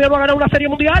 Tampa todavía no ha ganado una serie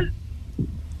mundial.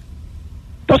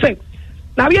 Entonces,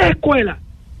 la vieja escuela,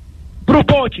 Bruce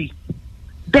Bochy,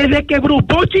 desde que Bruce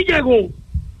Bochy llegó,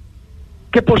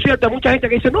 que por cierto hay mucha gente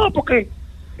que dice, no, porque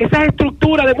esa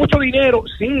estructura de mucho dinero,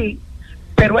 sí,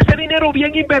 pero ese dinero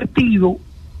bien invertido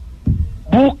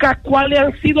busca cuáles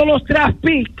han sido los draft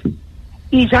picks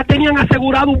y ya tenían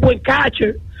asegurado un buen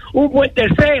catcher, un buen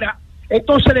tercera,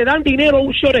 entonces le dan dinero a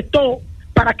un shortstop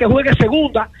para que juegue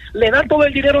segunda, le dan todo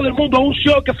el dinero del mundo a un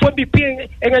short que fue MVP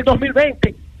en el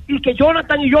 2020, y que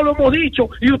Jonathan y yo lo hemos dicho,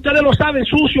 y ustedes lo saben,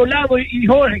 Sucio, Lado y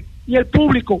Jorge, y el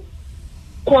público,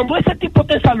 cuando ese tipo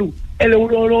está en salud, él es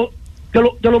uno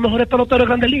de los mejores peloteros de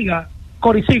Grandes Ligas,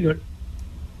 Corey Seager,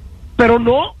 pero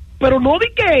no di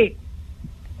que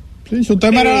sí, su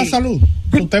tema era la salud.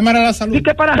 Su tema era la salud. Di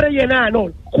que para rellenar, no.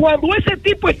 Cuando ese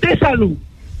tipo esté en salud,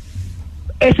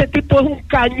 ese tipo es un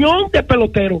cañón de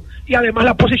pelotero. Y además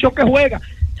la posición que juega,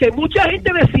 que mucha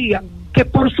gente decía que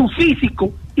por su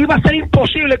físico iba a ser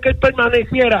imposible que él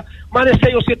permaneciera más de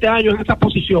 6 o 7 años en esa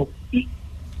posición.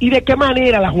 ¿Y de qué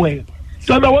manera la juega?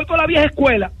 Entonces me voy con la vieja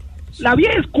escuela. La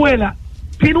vieja escuela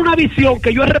tiene una visión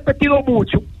que yo he repetido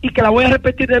mucho y que la voy a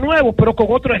repetir de nuevo, pero con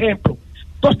otro ejemplo.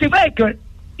 Dusty Baker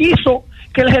hizo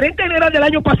que el gerente general del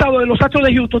año pasado de los Astros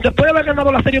de Houston, después de haber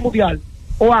ganado la Serie Mundial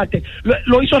o antes,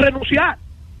 lo hizo renunciar,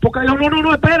 porque dijo,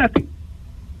 no, espérate,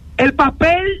 el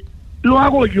papel lo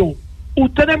hago yo,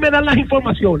 ustedes me dan las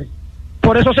informaciones.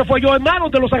 Por eso se fue yo en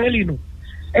manos de los angelinos.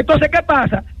 Entonces, ¿qué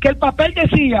pasa? Que el papel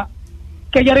decía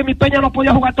que Jeremy Peña no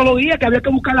podía jugar todos los días, que había que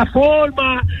buscar la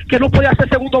forma, que no podía hacer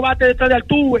segundo bate detrás de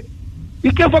Altuve. ¿Y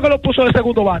quién fue que lo puso de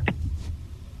segundo bate?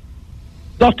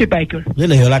 Dusty Baker.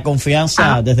 Le dio la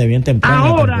confianza desde bien temprano.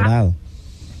 Ahora,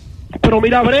 pero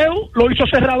mira, Abreu lo hizo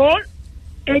cerrador.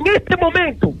 En este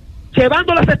momento,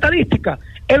 llevando las estadísticas,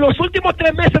 en los últimos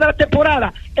 3 meses de la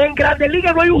temporada, en Grandes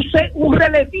Ligas no hay un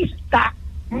relevista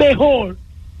mejor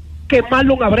que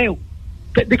Marlon Abreu.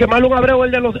 Que Marlon Abreu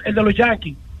es el de los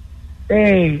Yankees.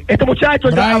 Este muchacho,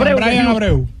 Brian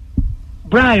Abreu.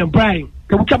 Brian,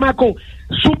 que es un chamaco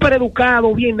súper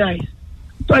educado, bien nice.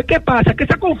 Entonces, ¿qué pasa? Que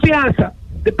esa confianza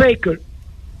de Baker,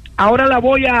 ahora la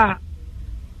voy a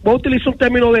utilizar un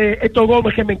término de Héctor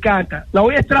Gómez que me encanta, la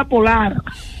voy a extrapolar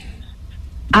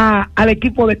al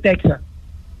equipo de Texas.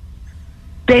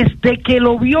 Desde que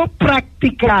lo vio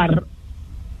practicar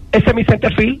ese mi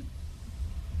center field,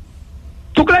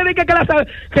 ¿tú crees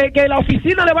que la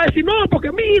oficina le va a decir, no,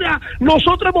 porque mira,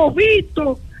 nosotros hemos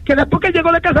visto que después que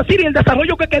llegó de Kansas City el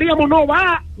desarrollo que queríamos no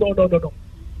va? No.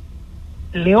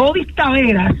 Leodis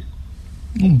Taveras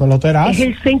un peloterazo, es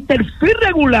el centerfield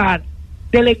regular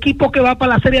del equipo que va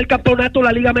para la serie del campeonato de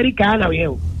la Liga Americana,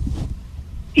 viejo.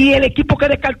 Y el equipo que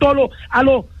descartó a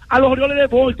los Orioles de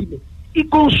Baltimore. Y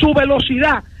con su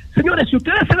velocidad. Señores, si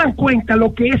ustedes se dan cuenta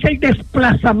lo que es el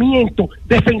desplazamiento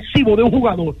defensivo de un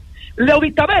jugador,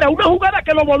 Leodis Taveras, una jugada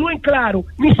que lo voló en claro,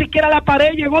 ni siquiera la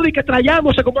pared llegó y que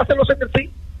trayándose como hacen los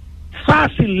centerfield.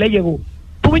 Fácil le llegó.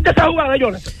 ¿Tuviste esa jugada,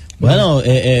 Jonathan? Bueno,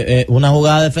 una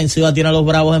jugada defensiva tiene a los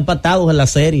Bravos empatados en la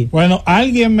serie. Bueno,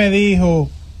 alguien me dijo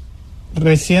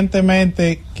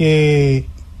recientemente que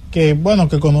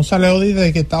conoce a Leodis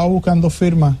desde que estaba buscando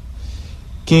firmas,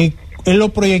 que él lo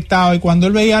proyectaba y cuando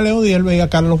él veía a Leodis, él veía a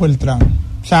Carlos Beltrán.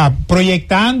 O sea,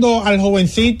 proyectando al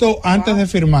jovencito antes de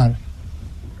firmar.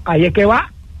 Ahí es que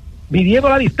va, midiendo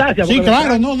la distancia. Sí,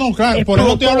 claro, claro. Por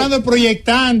eso estoy hablando de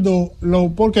proyectando,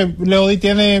 porque Leodis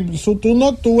tiene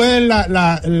tú ves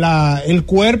el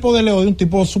cuerpo de Leodis, un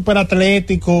tipo súper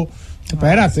atlético.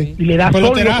 Espérate. Y le da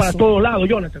sólido para todos lados,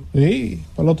 Jonathan. Sí,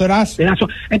 peloterazo.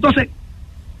 Entonces,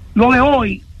 lo de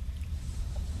hoy,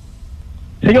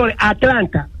 señores,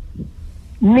 Atlanta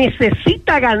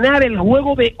necesita ganar el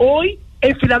juego de hoy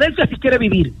en Filadelfia si quiere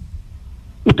vivir.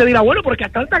 Usted dirá, bueno, porque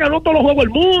Atlanta ganó todos los juegos del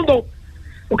mundo.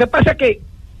 Lo que pasa es que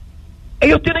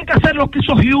ellos tienen que hacer lo que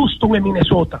hizo Houston en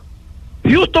Minnesota.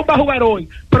 Houston va a jugar hoy,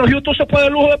 pero Houston se puede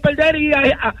el lujo de perder y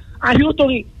a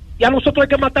Houston y a nosotros hay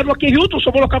que matarlo aquí en Houston,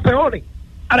 somos los campeones.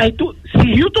 Ahora,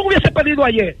 si Houston hubiese perdido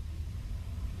ayer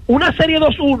una serie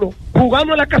 2-1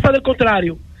 jugando en la casa del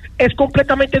contrario, es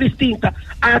completamente distinta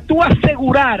a tú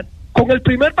asegurar con el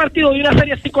primer partido de una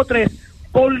serie 5-3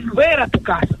 volver a tu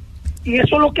casa. Y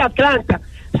eso es lo que Atlanta,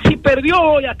 si perdió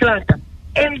hoy Atlanta,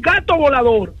 el gato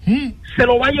volador se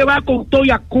lo va a llevar con todo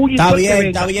y Acuña.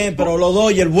 Está bien, pero los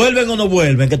Dodgers vuelven o no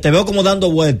vuelven, que te veo como dando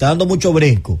vueltas, dando mucho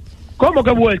brinco. ¿Cómo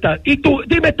que vuelta? Y tú,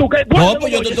 dime tú que... No,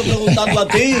 pues yo te estoy preguntando a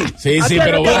ti. Sí,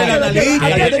 pero bueno, yo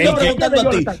te estoy preguntando a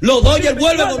ti. ¿Los Dodgers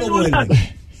vuelven o no vuelven?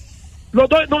 Los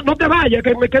dos, no te vayas,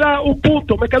 que me queda un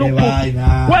punto,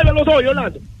 Vuelve los dos,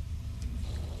 Orlando.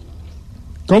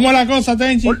 ¿Cómo es la cosa,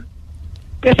 Tenchi?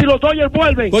 Que si los Dodgers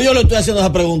vuelven. Pues yo le estoy haciendo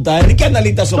esa pregunta. ¿Qué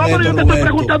analistas son estos, yo te estoy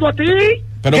preguntando a ti.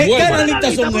 Pero ¿Qué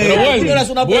analistas son estos? Vuelve. Tú le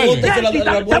haces una pregunta y se la no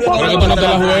te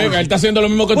la juega. Él está haciendo lo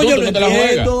mismo que tú no te la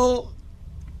juegas.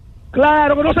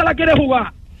 Claro, que no se la quiere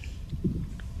jugar.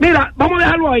 Mira, vamos a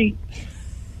dejarlo ahí.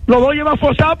 Los Dodgers van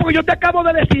forzados porque yo te acabo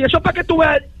de decir. Eso es para que tú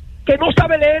veas que no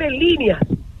sabe leer en líneas.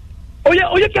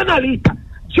 Oye, ¿qué analista?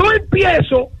 Yo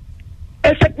empiezo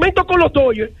el segmento con los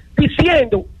Dodgers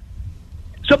diciendo,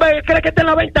 cree que está en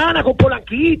la ventana con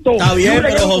Polanquito. Está bien,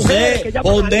 pero José,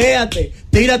 ondéate,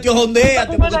 tírate o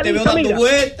ondéate, porque te veo dando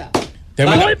vueltas.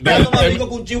 No lo entiendo.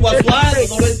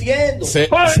 Se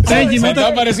está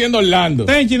apareciendo Orlando.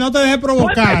 Tenchi, no te dejes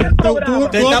provocar.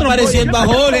 Te está apareciendo a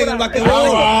Jorge en el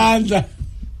basquetbol.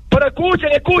 Pero escuchen.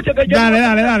 Que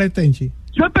dale, Tenchi.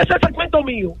 Yo empecé el segmento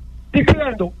mío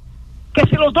diciendo que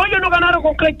si los Dodgers no ganaron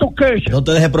con Clayton Kershaw, no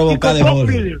te dejes provocar de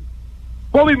Jorge.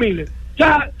 Bobby Miller.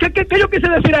 Ya, ¿qué yo quise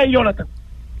decir ahí, Jonathan?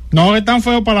 No es tan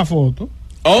feo para la foto.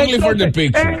 Only for the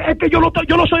picture. Es que yo no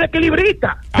soy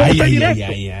equilibrista.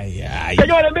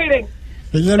 Señores, miren,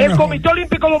 el Comité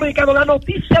Olímpico Dominicano, la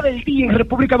noticia del día en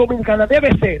República Dominicana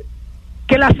debe ser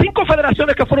que las 5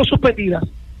 federaciones que fueron suspendidas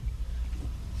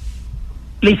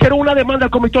le hicieron una demanda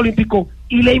al Comité Olímpico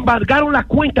y le embargaron la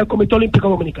cuenta al Comité Olímpico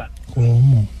Dominicano.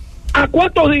 ¿Cómo? ¿A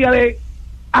cuántos días de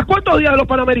los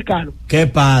Panamericanos? ¿Qué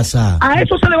pasa? A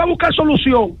eso se le va a buscar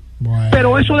solución. Bueno.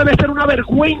 Pero eso debe ser una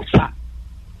vergüenza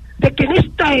de que en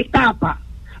esta etapa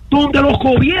donde los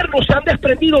gobiernos se han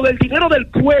desprendido del dinero del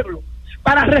pueblo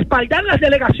para respaldar las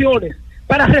delegaciones,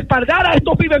 para respaldar a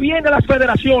estos vive bien de las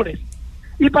federaciones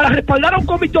y para respaldar a un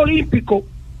comité olímpico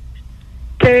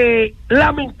que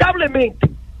lamentablemente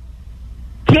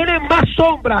tiene más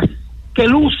sombras que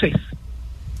luces.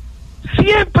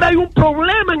 Siempre hay un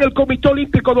problema en el Comité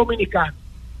Olímpico Dominicano.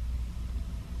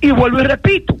 Y vuelvo y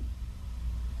repito,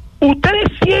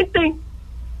 ustedes sienten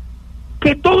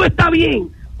que todo está bien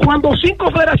cuando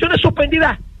 5 federaciones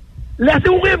suspendidas le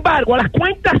hacen un embargo a las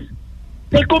cuentas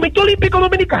del Comité Olímpico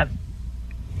Dominicano.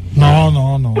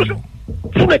 No. Pues,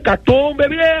 es un hecatombe,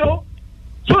 viejo.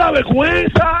 Es una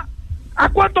vergüenza. ¿A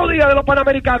cuántos días de los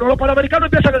Panamericanos? Los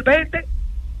Panamericanos empiezan el 20.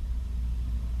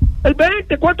 El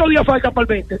 20, ¿cuántos días faltan para el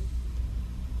 20?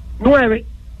 9.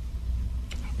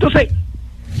 Entonces,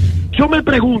 yo me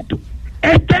pregunto,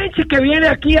 ¿es Tenchi que viene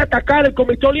aquí a atacar el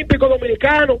Comité Olímpico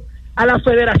Dominicano, a las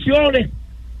federaciones,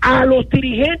 a los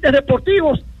dirigentes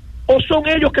deportivos, o son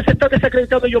ellos que se están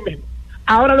desacreditando ellos mismos?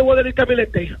 Ahora le voy a dedicar mi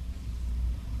lenteja.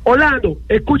 Orlando,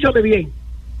 escúchame bien.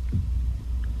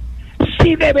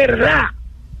 Si de verdad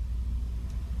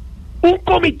un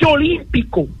comité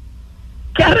olímpico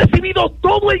que ha recibido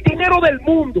todo el dinero del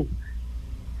mundo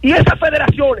y esas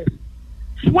federaciones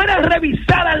fueran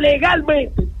revisadas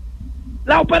legalmente,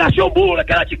 la operación Búho le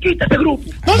queda chiquita a ese grupo.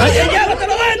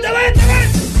 Llévatelo, vente.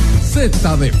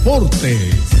 Z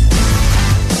Deportes.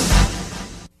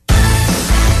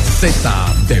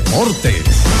 Z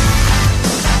Deportes.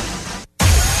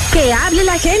 Que hable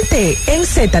la gente en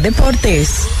Z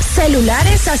Deportes.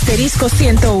 Celulares asterisco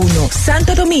 101,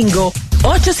 Santo Domingo,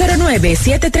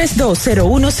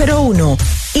 809-732-0101.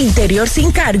 Interior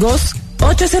sin cargos,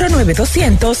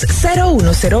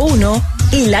 809-200-0101.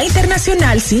 Y la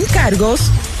internacional sin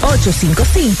cargos,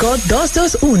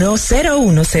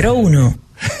 855-221-0101.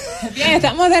 Bien,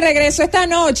 estamos de regreso esta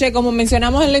noche, como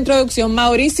mencionamos en la introducción,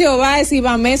 Mauricio Báez y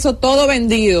Bameso, todo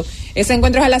vendido. Ese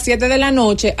encuentro es a las 7 de la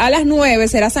noche. A las 9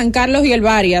 será San Carlos y el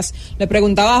Varias. Le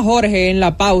preguntaba a Jorge en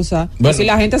la pausa si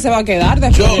la gente se va a quedar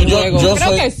después del juego.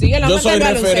 Creo que sí, yo soy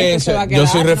referencia,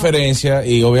 referencia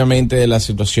y obviamente la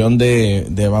situación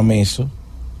de Bameso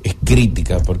es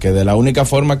crítica, porque de la única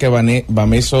forma que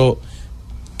Bameso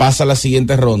pasa a la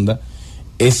siguiente ronda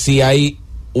es si hay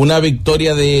una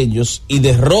victoria de ellos y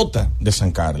derrota de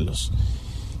San Carlos.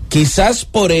 Quizás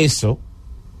por eso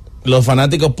los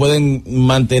fanáticos pueden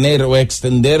mantener o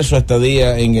extender su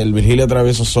estadía en el Virgilio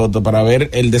Travieso Soto para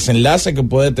ver el desenlace que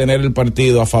puede tener el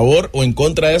partido a favor o en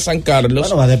contra de San Carlos.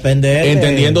 Bueno, va a depender.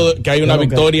 Entendiendo que hay una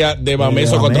victoria de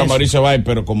Bameso contra Mauricio Báez,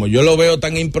 pero como yo lo veo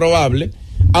tan improbable,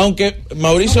 aunque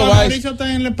Mauricio Báez... Mauricio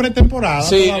está en la pretemporada.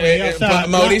 Sí, todavía,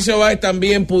 Mauricio Báez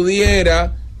también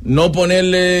pudiera no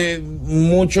ponerle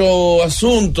mucho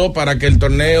asunto para que el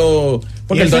torneo...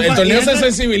 Porque el torneo se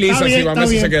sensibiliza si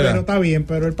Bameso se queda. Pero está bien,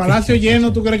 pero el Palacio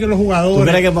lleno, ¿tú crees que los jugadores... ¿Tú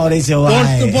crees que Mauricio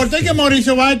Báez? ¿Por qué que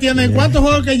Mauricio Báez tiene... ¿Cuántos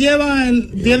juegos que lleva?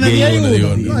 Tiene 10 y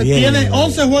 1. Tiene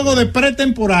 11 juegos de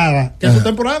pretemporada. Que su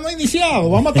temporada no ha iniciado.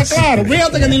 Vamos a estar claros.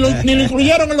 Fíjate que ni lo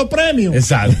incluyeron en los premios.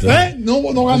 Exacto.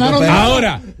 No ganaron nada.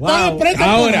 Ahora, Oye,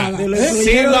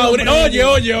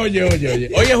 hoy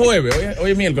es jueves,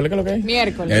 hoy es miércoles, ¿qué es lo que es?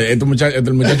 Miércoles. Este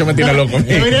muchacho me tiene loco.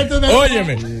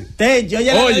 Óyeme. Yo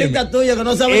ya la lista tuya que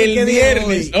no sabes el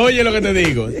viernes, oye lo que te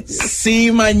digo. Si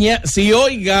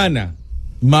hoy gana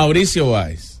Mauricio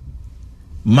Báez,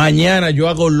 mañana yo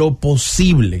hago lo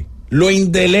posible, lo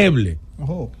indeleble,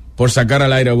 por sacar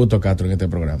al aire a Augusto Castro en este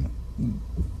programa.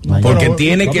 Porque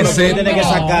tiene que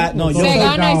sacar. No, se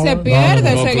gana y se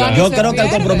pierde. Yo creo que el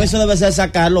compromiso debe ser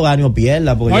sacarlo, gane o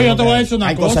pierda. Porque yo te voy a decir una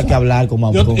hay cosa. Cosas que hablar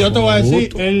como yo te voy a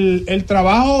decir, el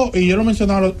trabajo, y yo lo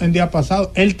mencionaba el día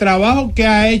pasado, el trabajo que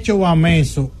ha hecho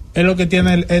Bameso es lo que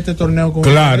tiene este torneo con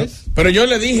claro. ustedes. Pero yo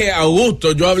le dije a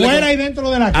Augusto, yo hablé fuera y dentro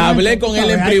de la cancha, hablé con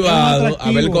él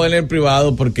en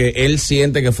privado porque él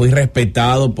siente que fui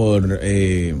respetado por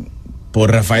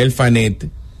Rafael Fanete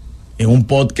en un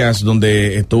podcast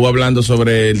donde estuvo hablando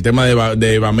sobre el tema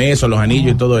de Bameso, los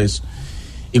anillos y todo eso.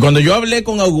 Y cuando yo hablé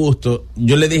con Augusto,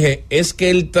 yo le dije, es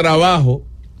que el trabajo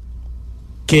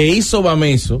que hizo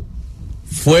Bameso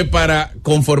fue para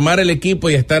conformar el equipo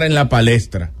y estar en la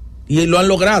palestra. Y lo han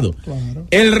logrado. Claro.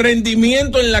 El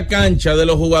rendimiento en la cancha de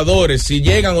los jugadores, si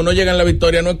llegan o no llegan a la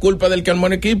victoria, no es culpa del que armó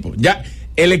el equipo. Ya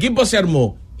el equipo se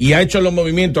armó y ha hecho los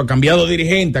movimientos, ha cambiado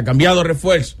dirigente, ha cambiado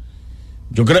refuerzo.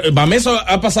 Yo creo que Bameso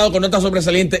ha pasado con notas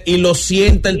sobresalientes y lo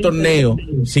siente el torneo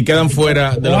si quedan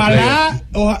fuera de los playoffs.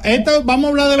 Vamos a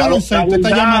hablar de baloncesto, esta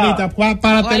llamadita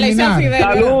para terminar.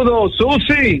 Saludos,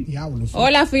 Susi.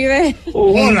 Hola, Fidel.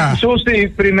 Hola. Susi,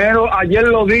 primero, ayer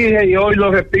lo dije y hoy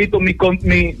lo repito, mi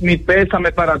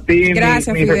pésame para ti.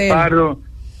 Gracias, mi respaldo.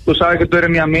 Tú sabes que tú eres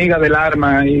mi amiga del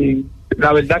alma y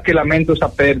la verdad que lamento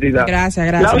esa pérdida. Gracias.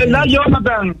 La verdad,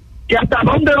 Jonathan, que hasta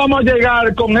dónde vamos a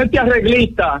llegar con este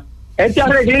arreglista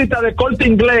de Corte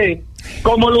Inglés,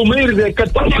 como el humilde, que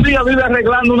todos los días vive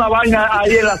arreglando una vaina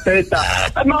ahí en la cesta.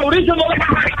 Mauricio no le va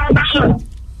a arreglar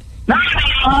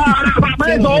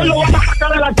nada. Hoy lo vamos a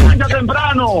sacar de la cancha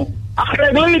temprano.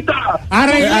 Arreglista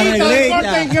de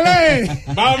Corte Inglés.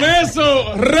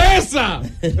 Bameso, reza.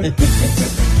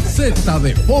 Z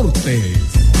Deportes.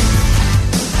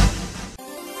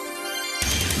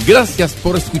 Gracias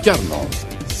por escucharnos.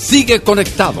 Sigue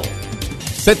conectado.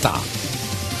 Z